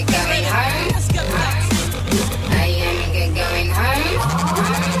am going home. I am going home.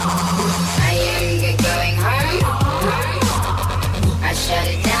 I am going home. I shut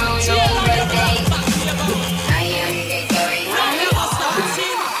it down already. I am going home.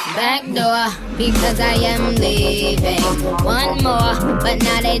 Back door, because I am leaving. One more, but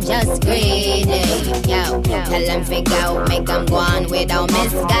now they just greedy. Yo, tell them figure out, make them go on without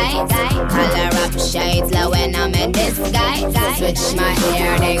misguide. Color up shades low when I'm in disguise. Switch my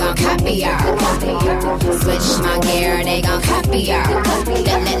hair, they gon' copy her. Switch my gear, they gon' copy her.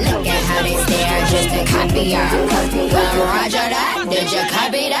 Look at how they stare just to copy her. Well, roger that, did you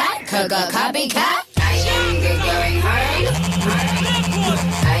copy that? Cook a copycat? I am going home.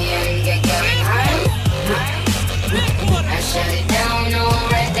 I am going home. I shut it down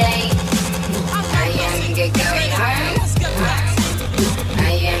already. I am going home.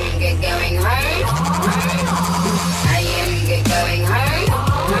 I am going home. I am going home.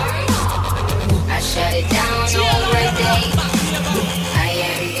 I shut it down already. I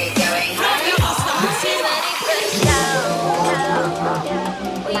am going home.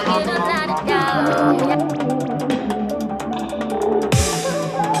 We gonna let it go.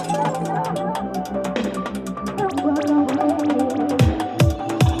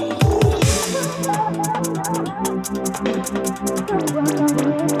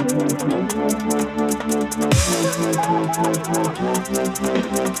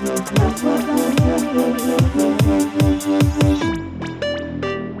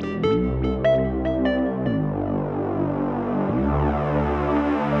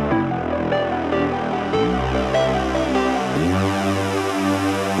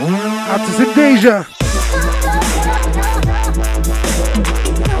 Out to Zendasia.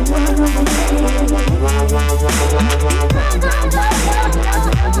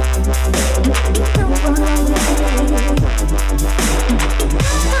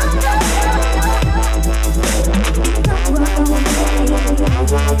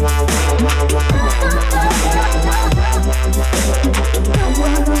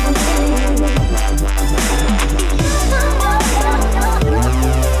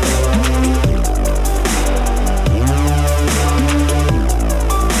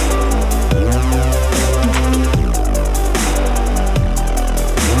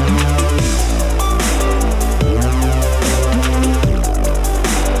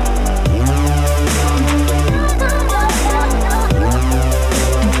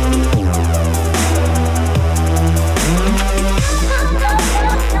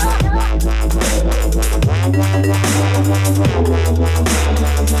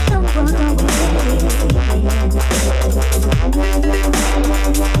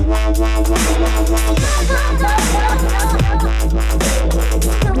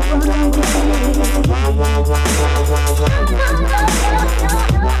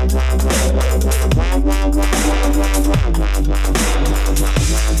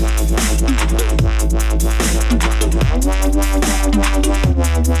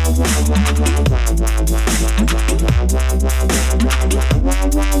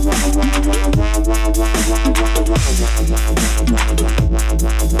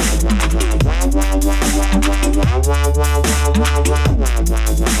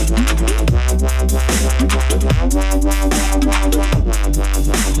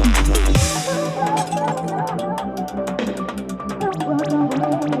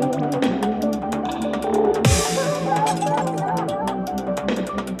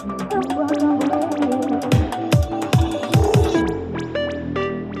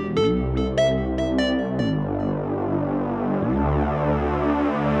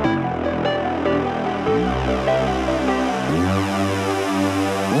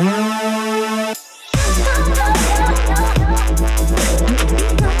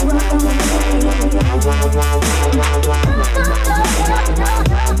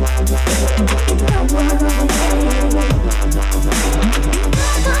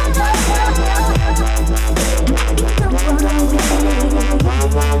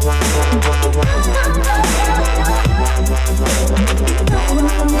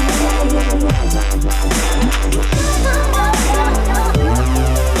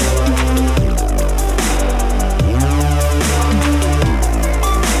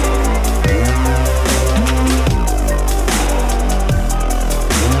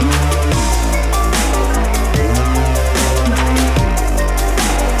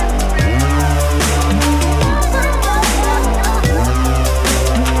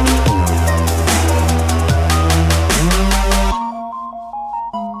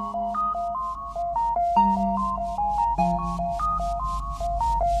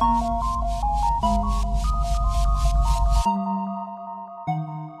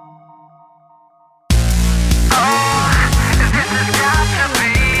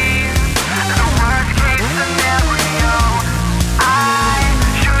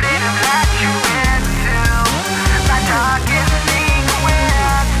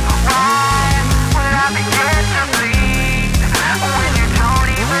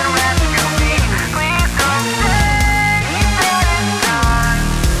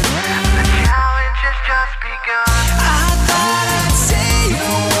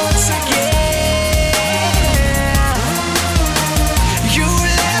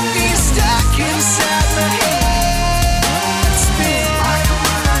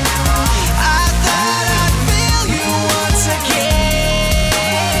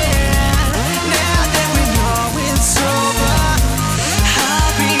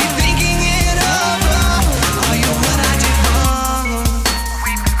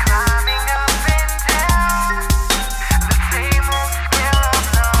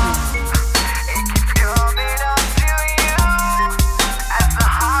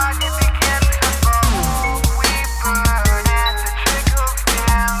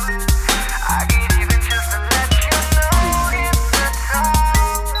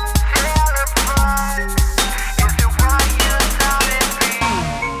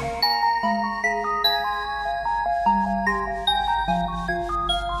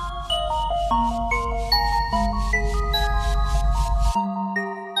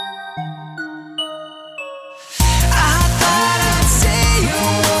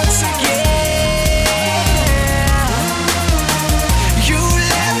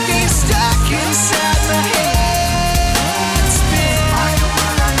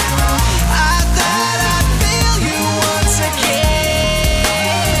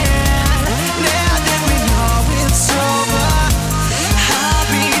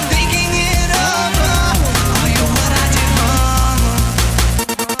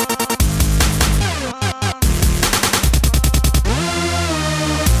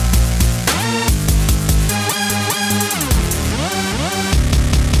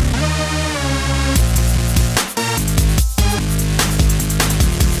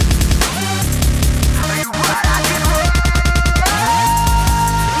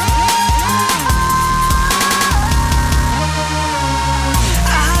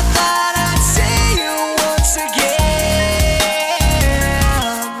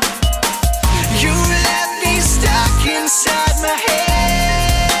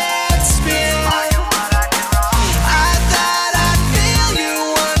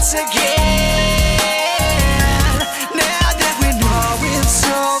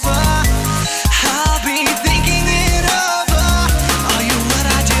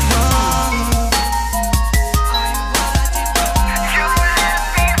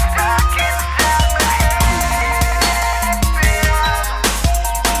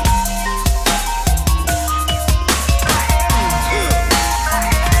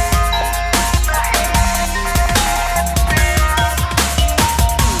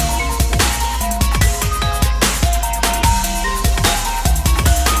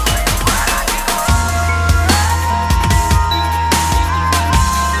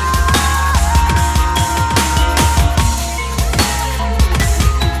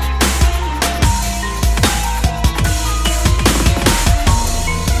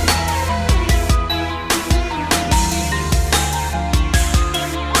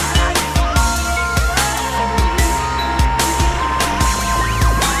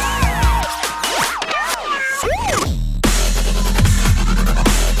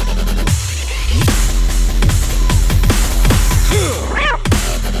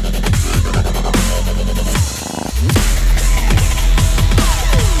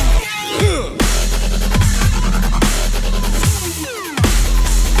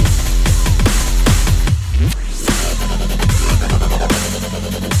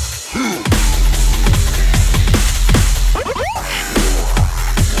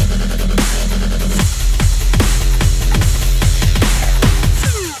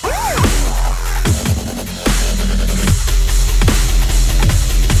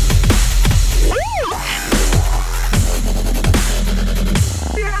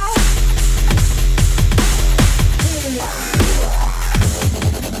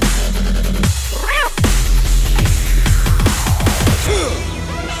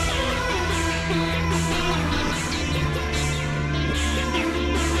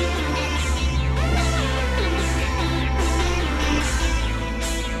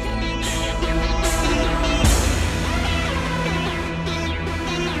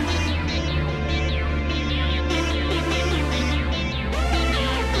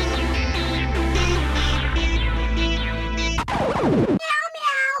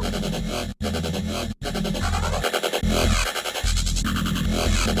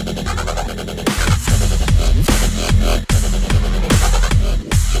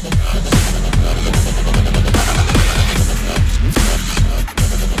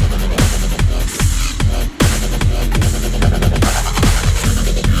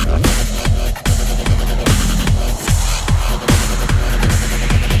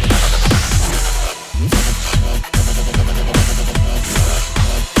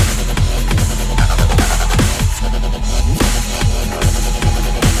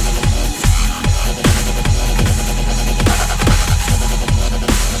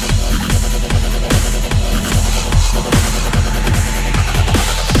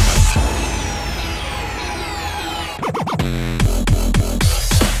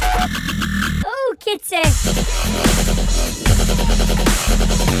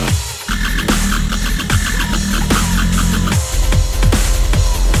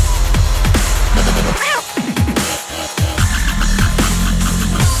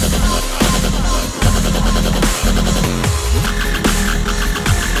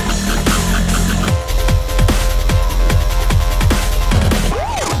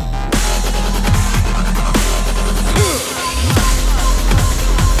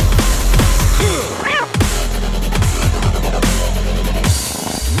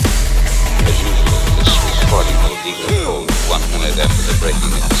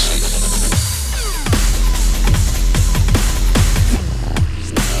 breaking of the seal.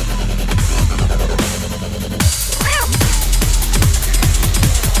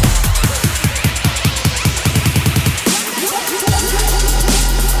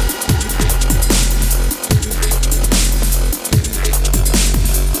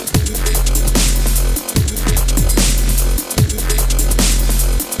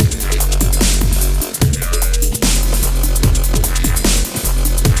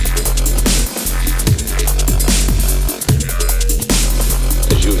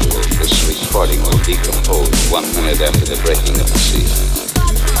 Decomposed 1 minute after the breaking of the seal.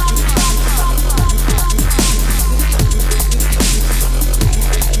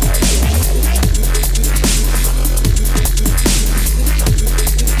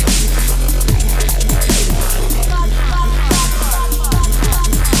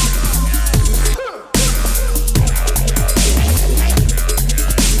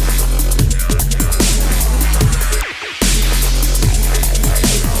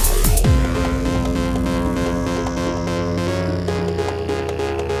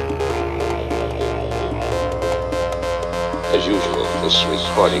 As usual, this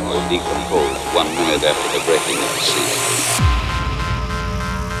recording will decompose 1 minute after the breaking of the seal.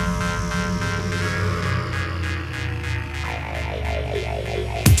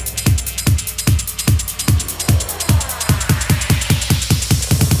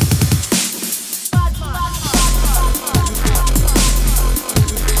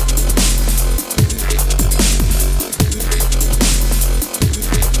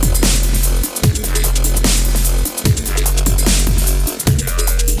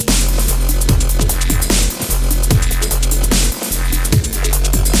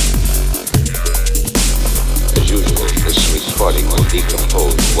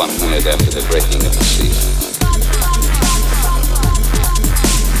 Decomposed 1 minute after the breaking of the seal.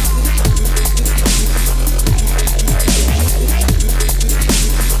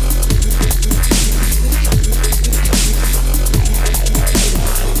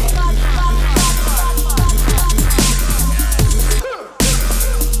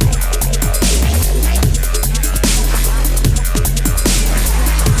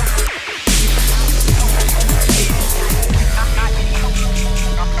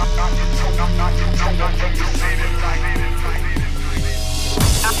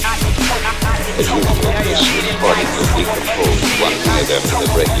 As usual, this recording will decompose 1 minute after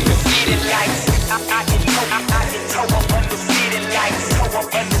the breaking of the seal.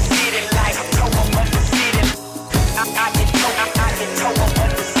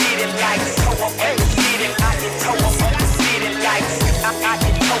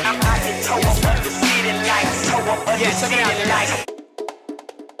 Yeah, check it out.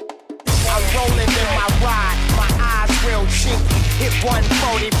 I'm rolling in my ride, my eyes real chinky. Hit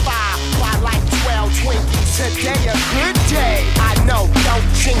 145, fly like 12 Twinkies. Today a good day, I know, don't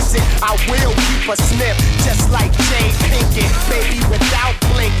jinx it. I will keep a snip, just like Jay Pinkett. Baby, without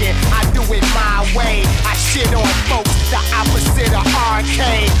blinking, I do it my way. I shit on folks, the opposite of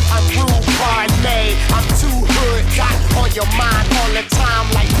arcade. I'm rude, pardon me. I'm too hood, got on your mind all the time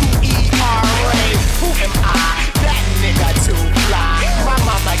like U-E-R-A. Who am I? That nigga too fly. My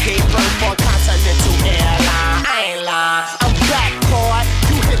mama gave birth on Continental Airline. I ain't lying, I'm back, boy.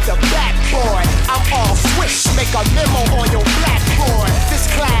 You hit the backboard. I'm all swish, make a memo on your blackboard. This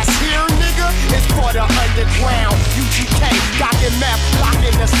class here, nigga, is for the underground. UGK, Dr. Meth,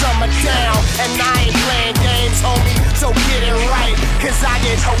 locking the summer down. And I ain't playing games, homie, so get it right. Cause I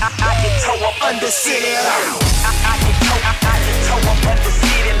get toe up under city lights. I get toe up under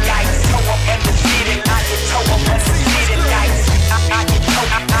city lights. Toe up under city lights. I get toe up under city lights.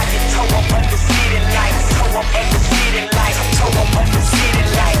 I get toe up under city lights. Toe up under city lights. Toe up under city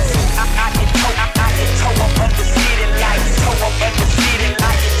lights. I get toe up under city lights. Toe up under city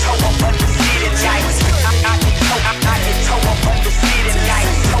lights. Toe up under city lights. I get toe up under city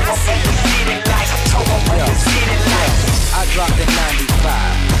lights. Toe up under city lights. Toe up under city lights. I dropped at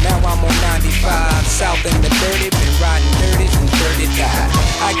 95, now I'm on 95. South in the 30, been riding 30s and 30 died.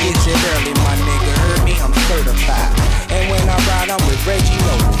 I get you early, my nigga, heard me, I'm certified. And when I ride, I'm with Reggie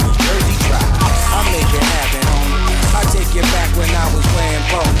Noble, New Jersey Drive. I make it happen, homie. I take you back when I was wearing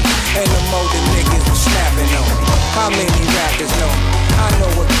pony, and the older niggas was snapping on me. How many rappers know me? I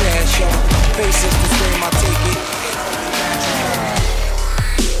know what cash on. Faces the same, I take it.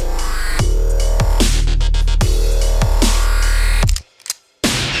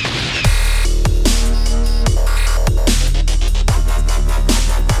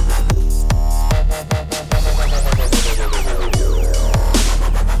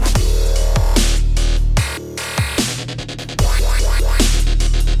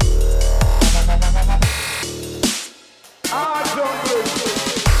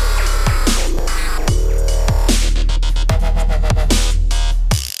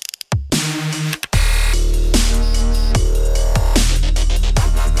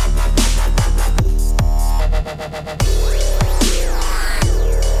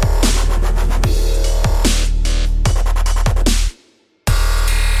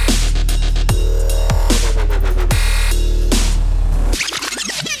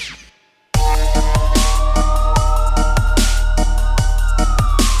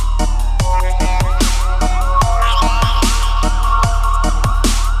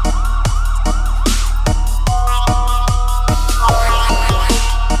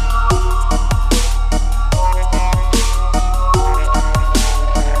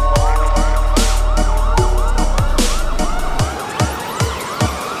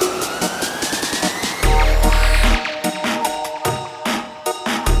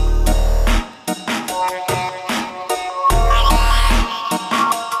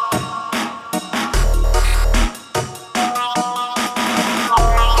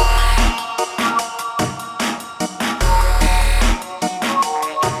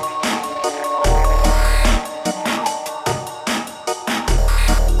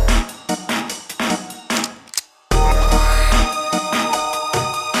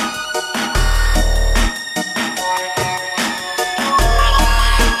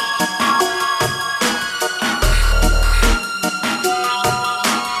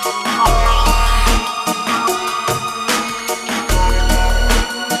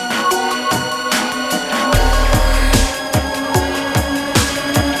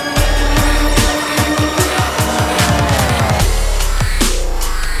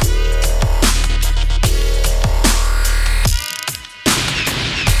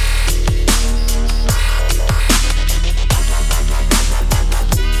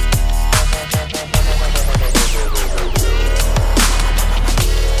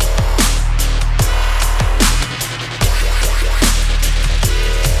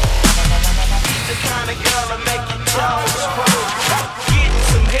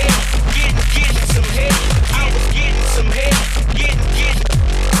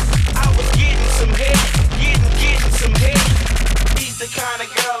 kind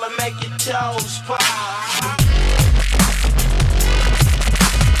of girl that make your toes pop.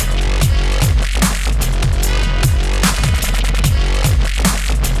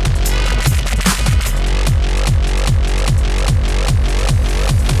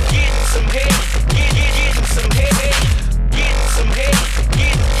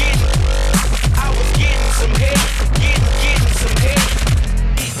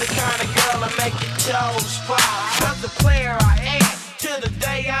 Cause the player I am, till the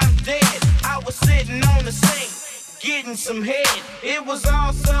day I'm dead, I was sitting on the sink, getting some head. It was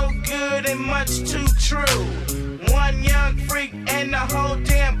all so good and much too true. One young freak and the whole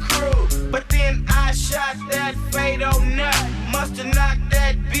damn crew. But then I shot that fatal nut, musta knocked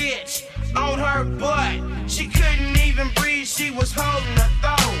that bitch on her butt. She couldn't even breathe, she was holding her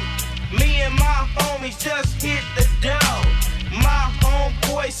throat. Me and my homies just hit the dough. My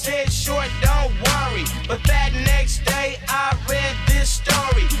homeboy said, short, don't worry. But that next day I read this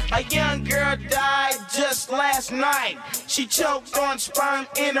story. A young girl died just last night. She choked on sperm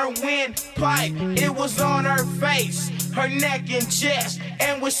in her windpipe. It was on her face, her neck and chest.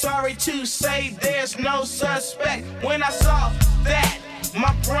 And we're sorry to say there's no suspect. When I saw that,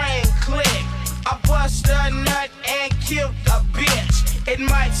 my brain clicked. I bust a nut and killed a bitch. It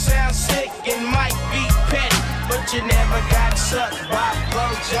might sound sick, it might be petty, but you never got sucked by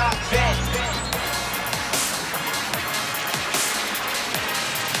blowjob Betty.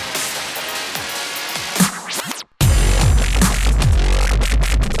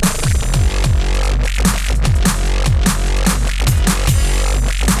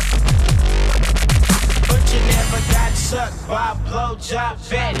 But you never got sucked by blowjob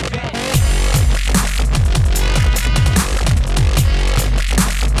Betty.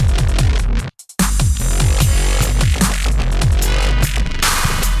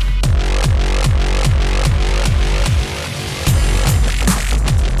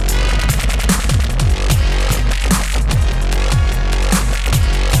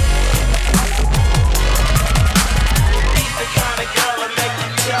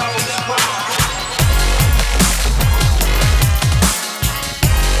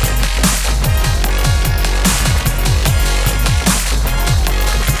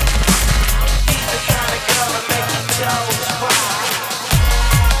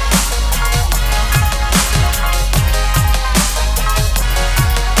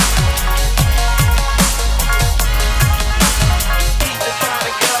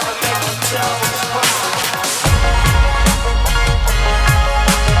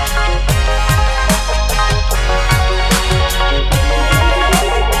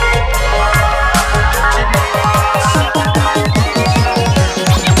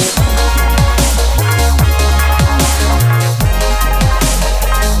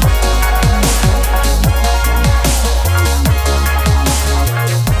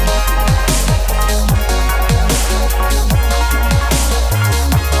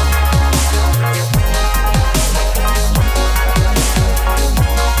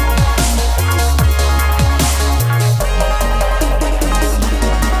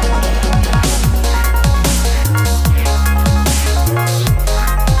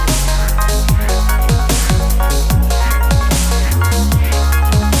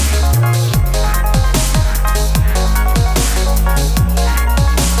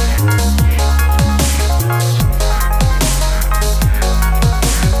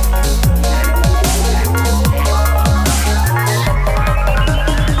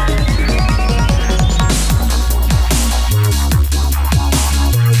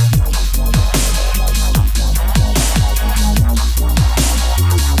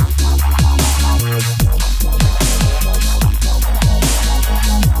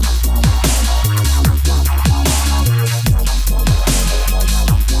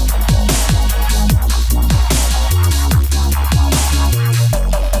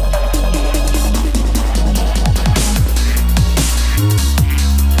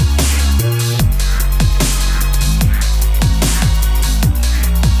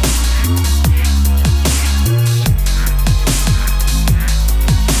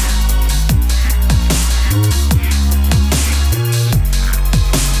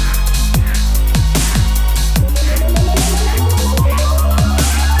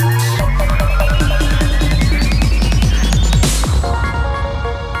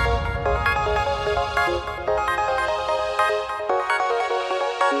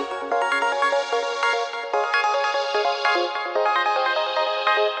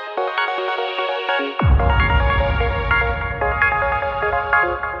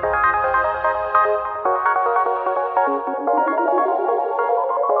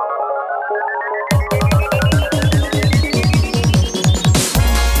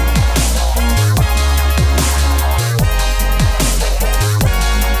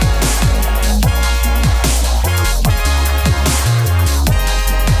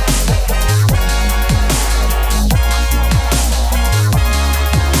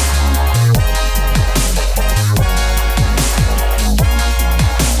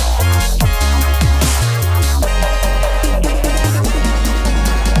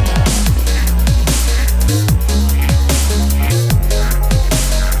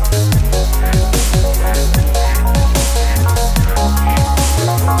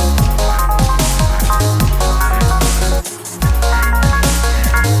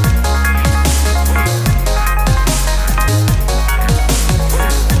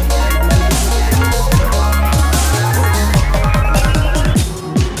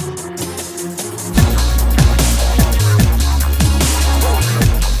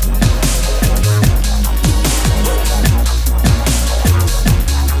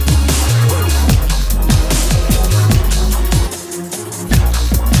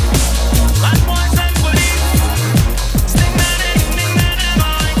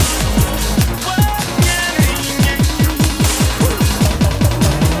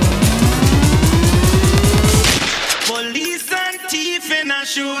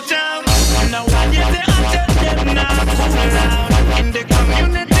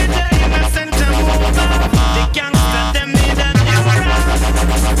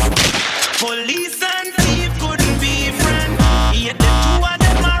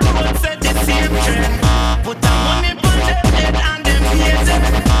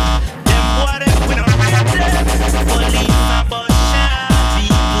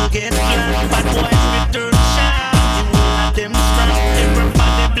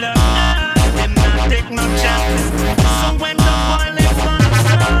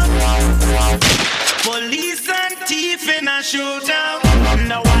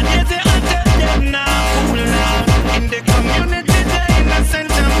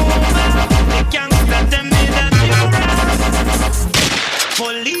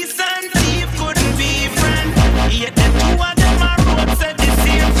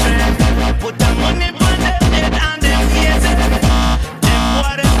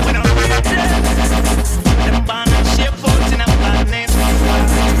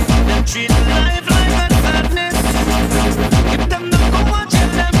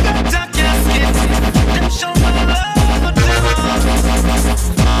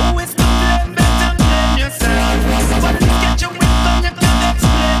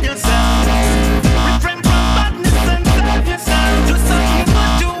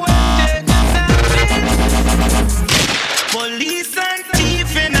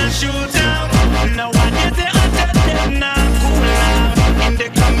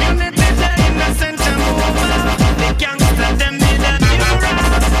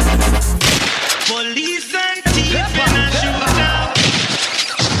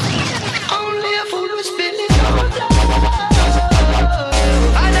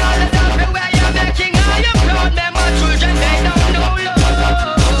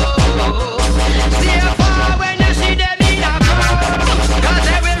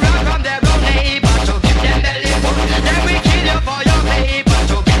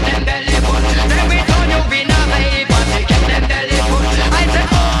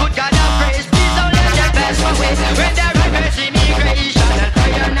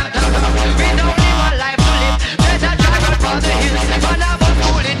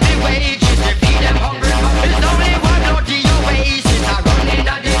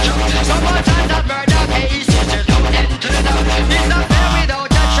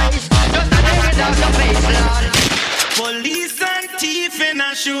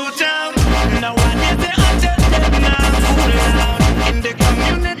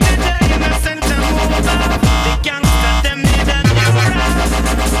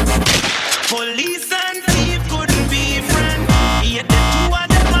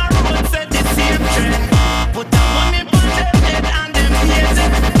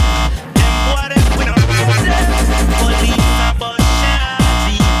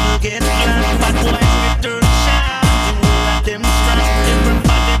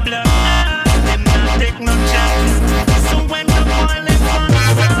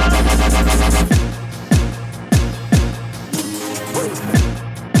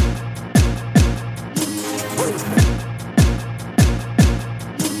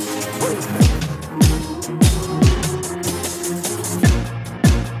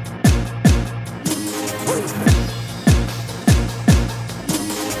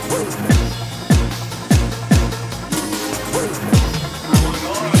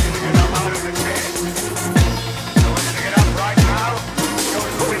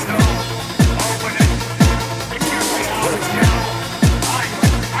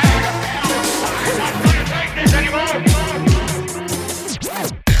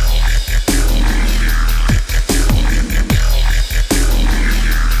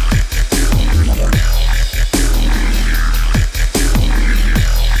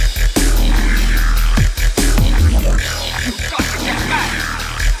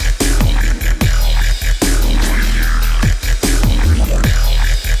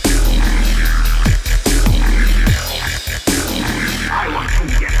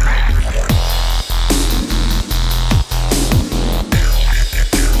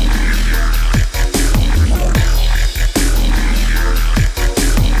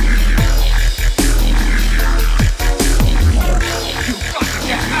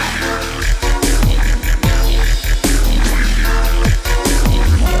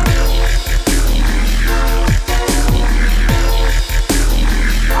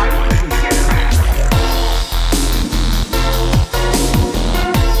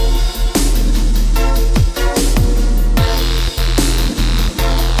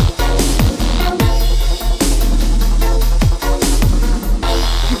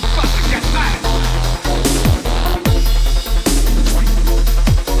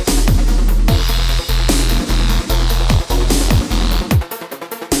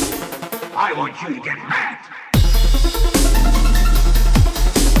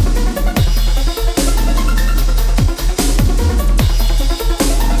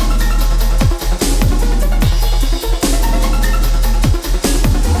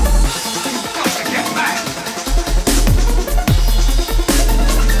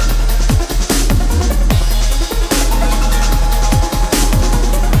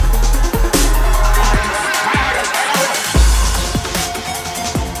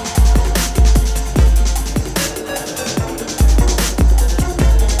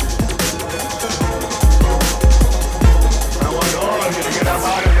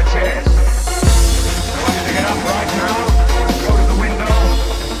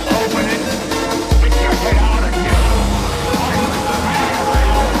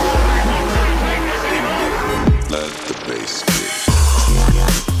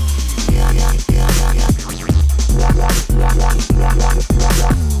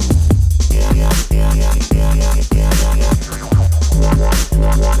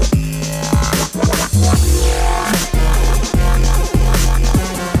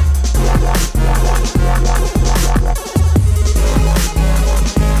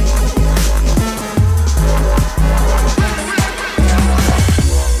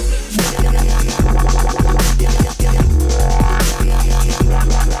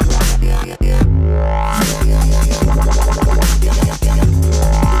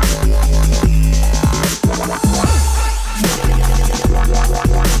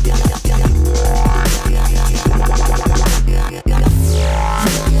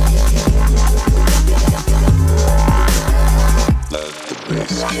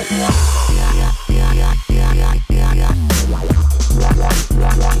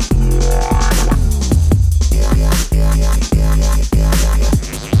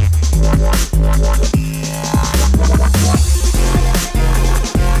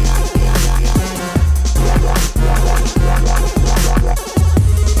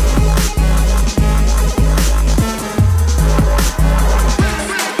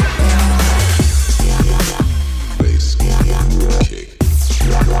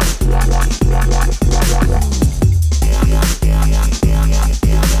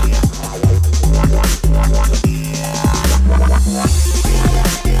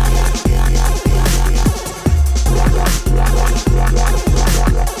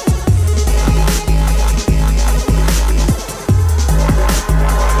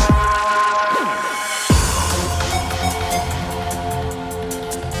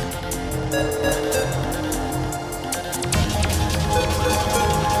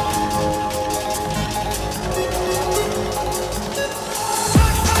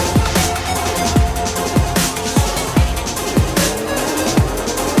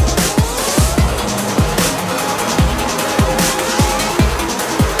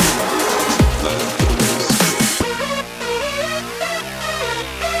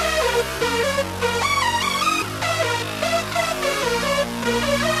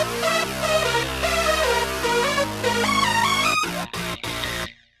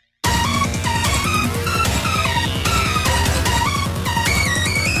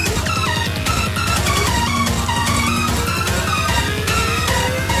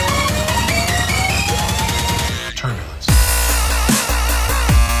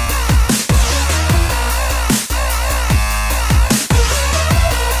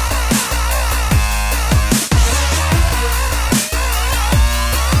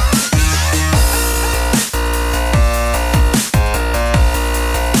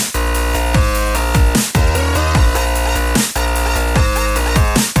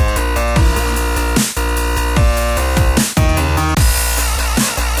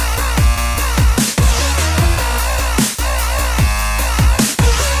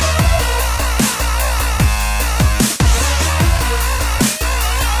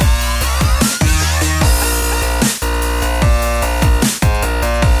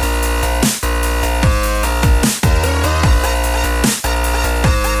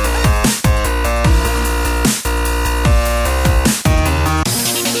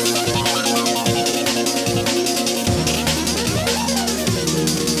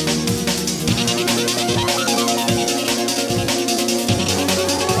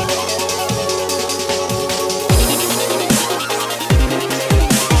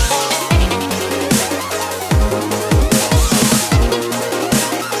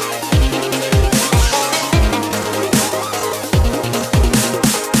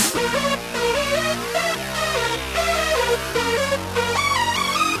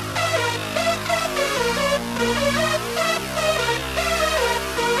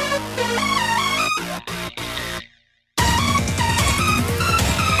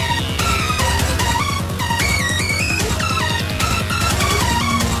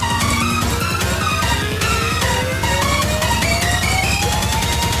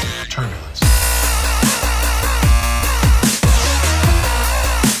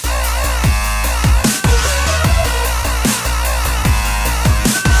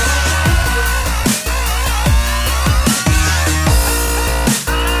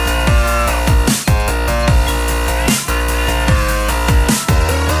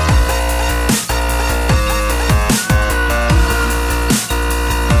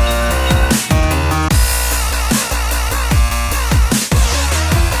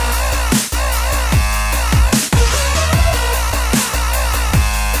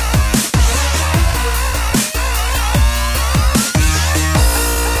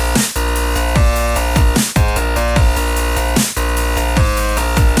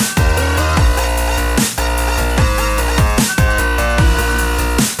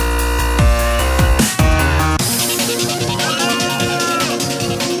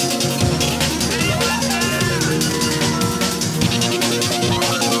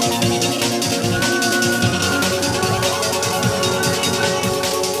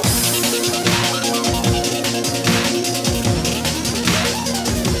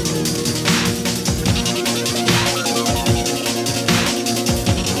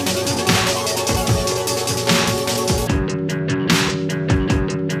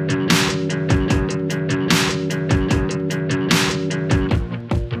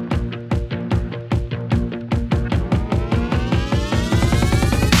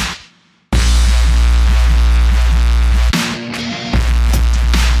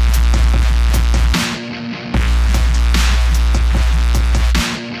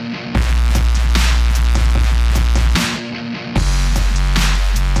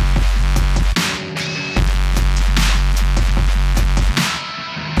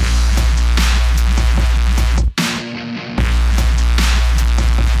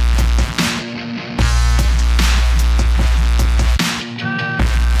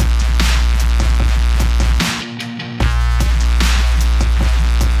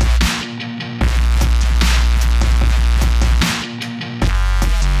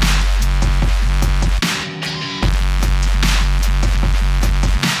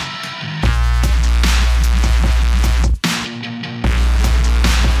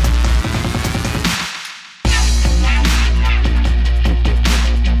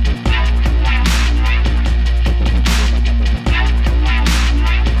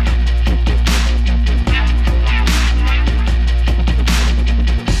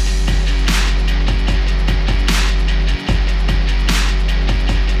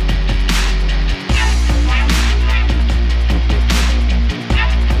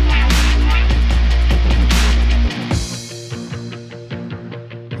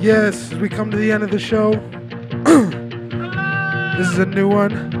 Yes, we come to the end of the show. This is a new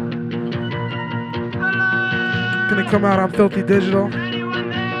one. Gonna come out on Filthy Digital.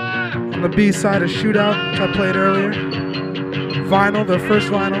 On the B side of Shootout, which I played earlier. Vinyl, their first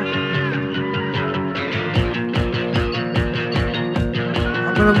vinyl.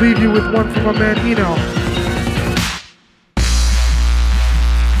 I'm gonna leave you with one from my man Eno.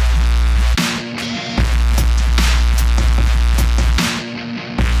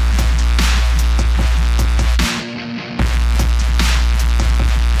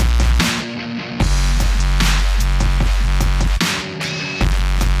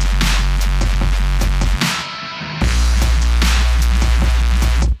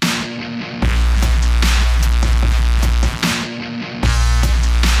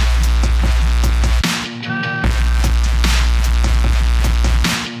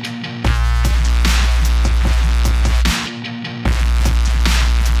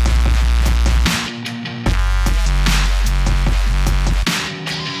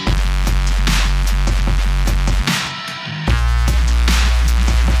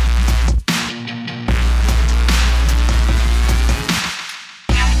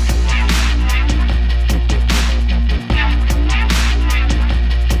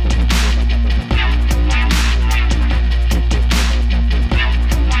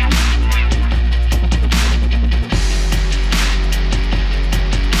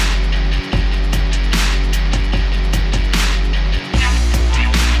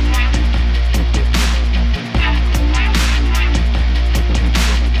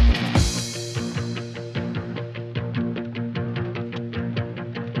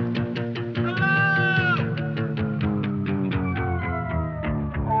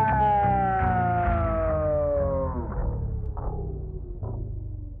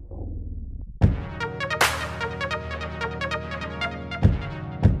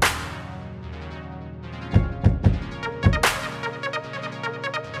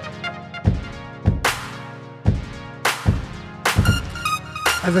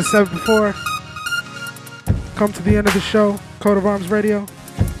 As I said before, come to the end of the show, Coat of Arms Radio.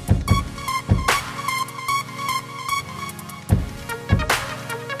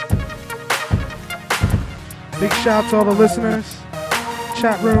 Big shout out to all the listeners,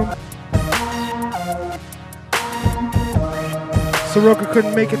 chat room. Soroka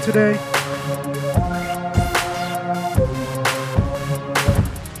couldn't make it today.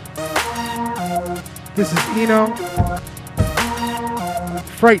 This is Eno.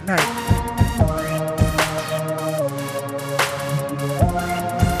 Fright Night.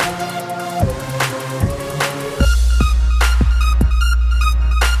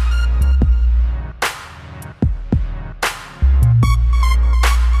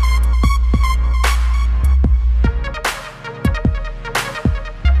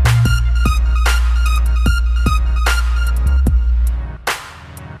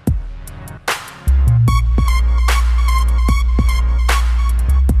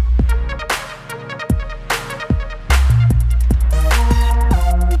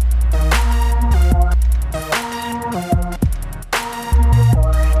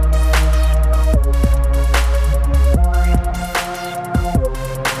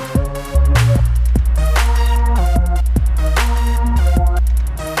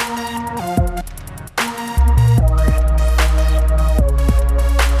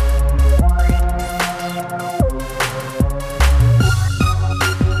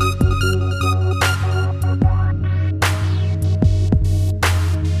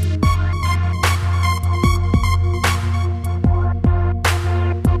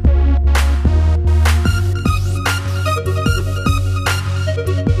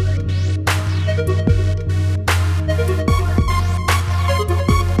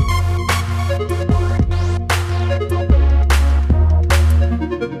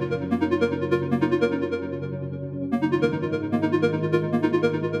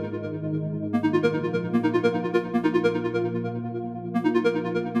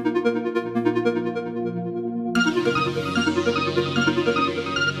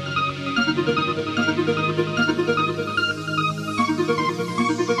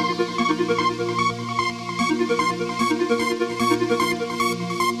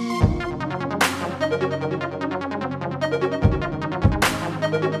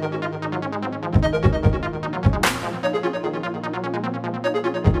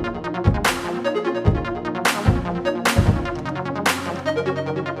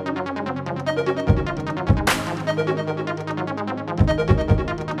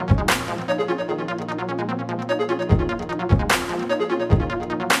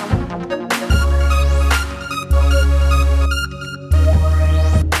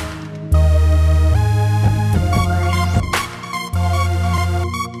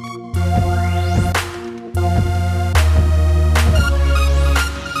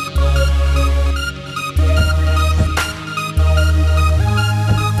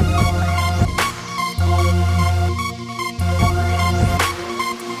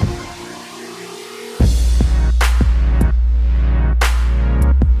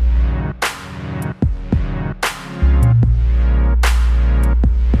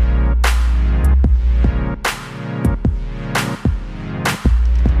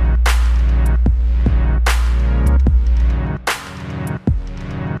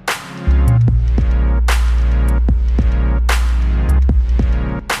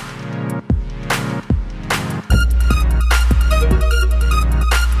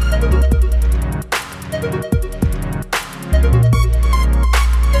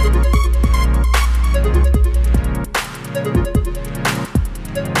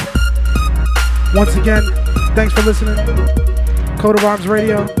 Once again, thanks for listening. Coat of Arms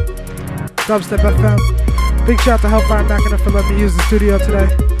Radio, Dubstep FM. Big shout out to Hellfire Mackinnon for letting me use the studio today.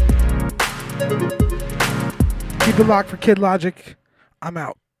 Keep it locked for Kid Logic. I'm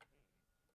out.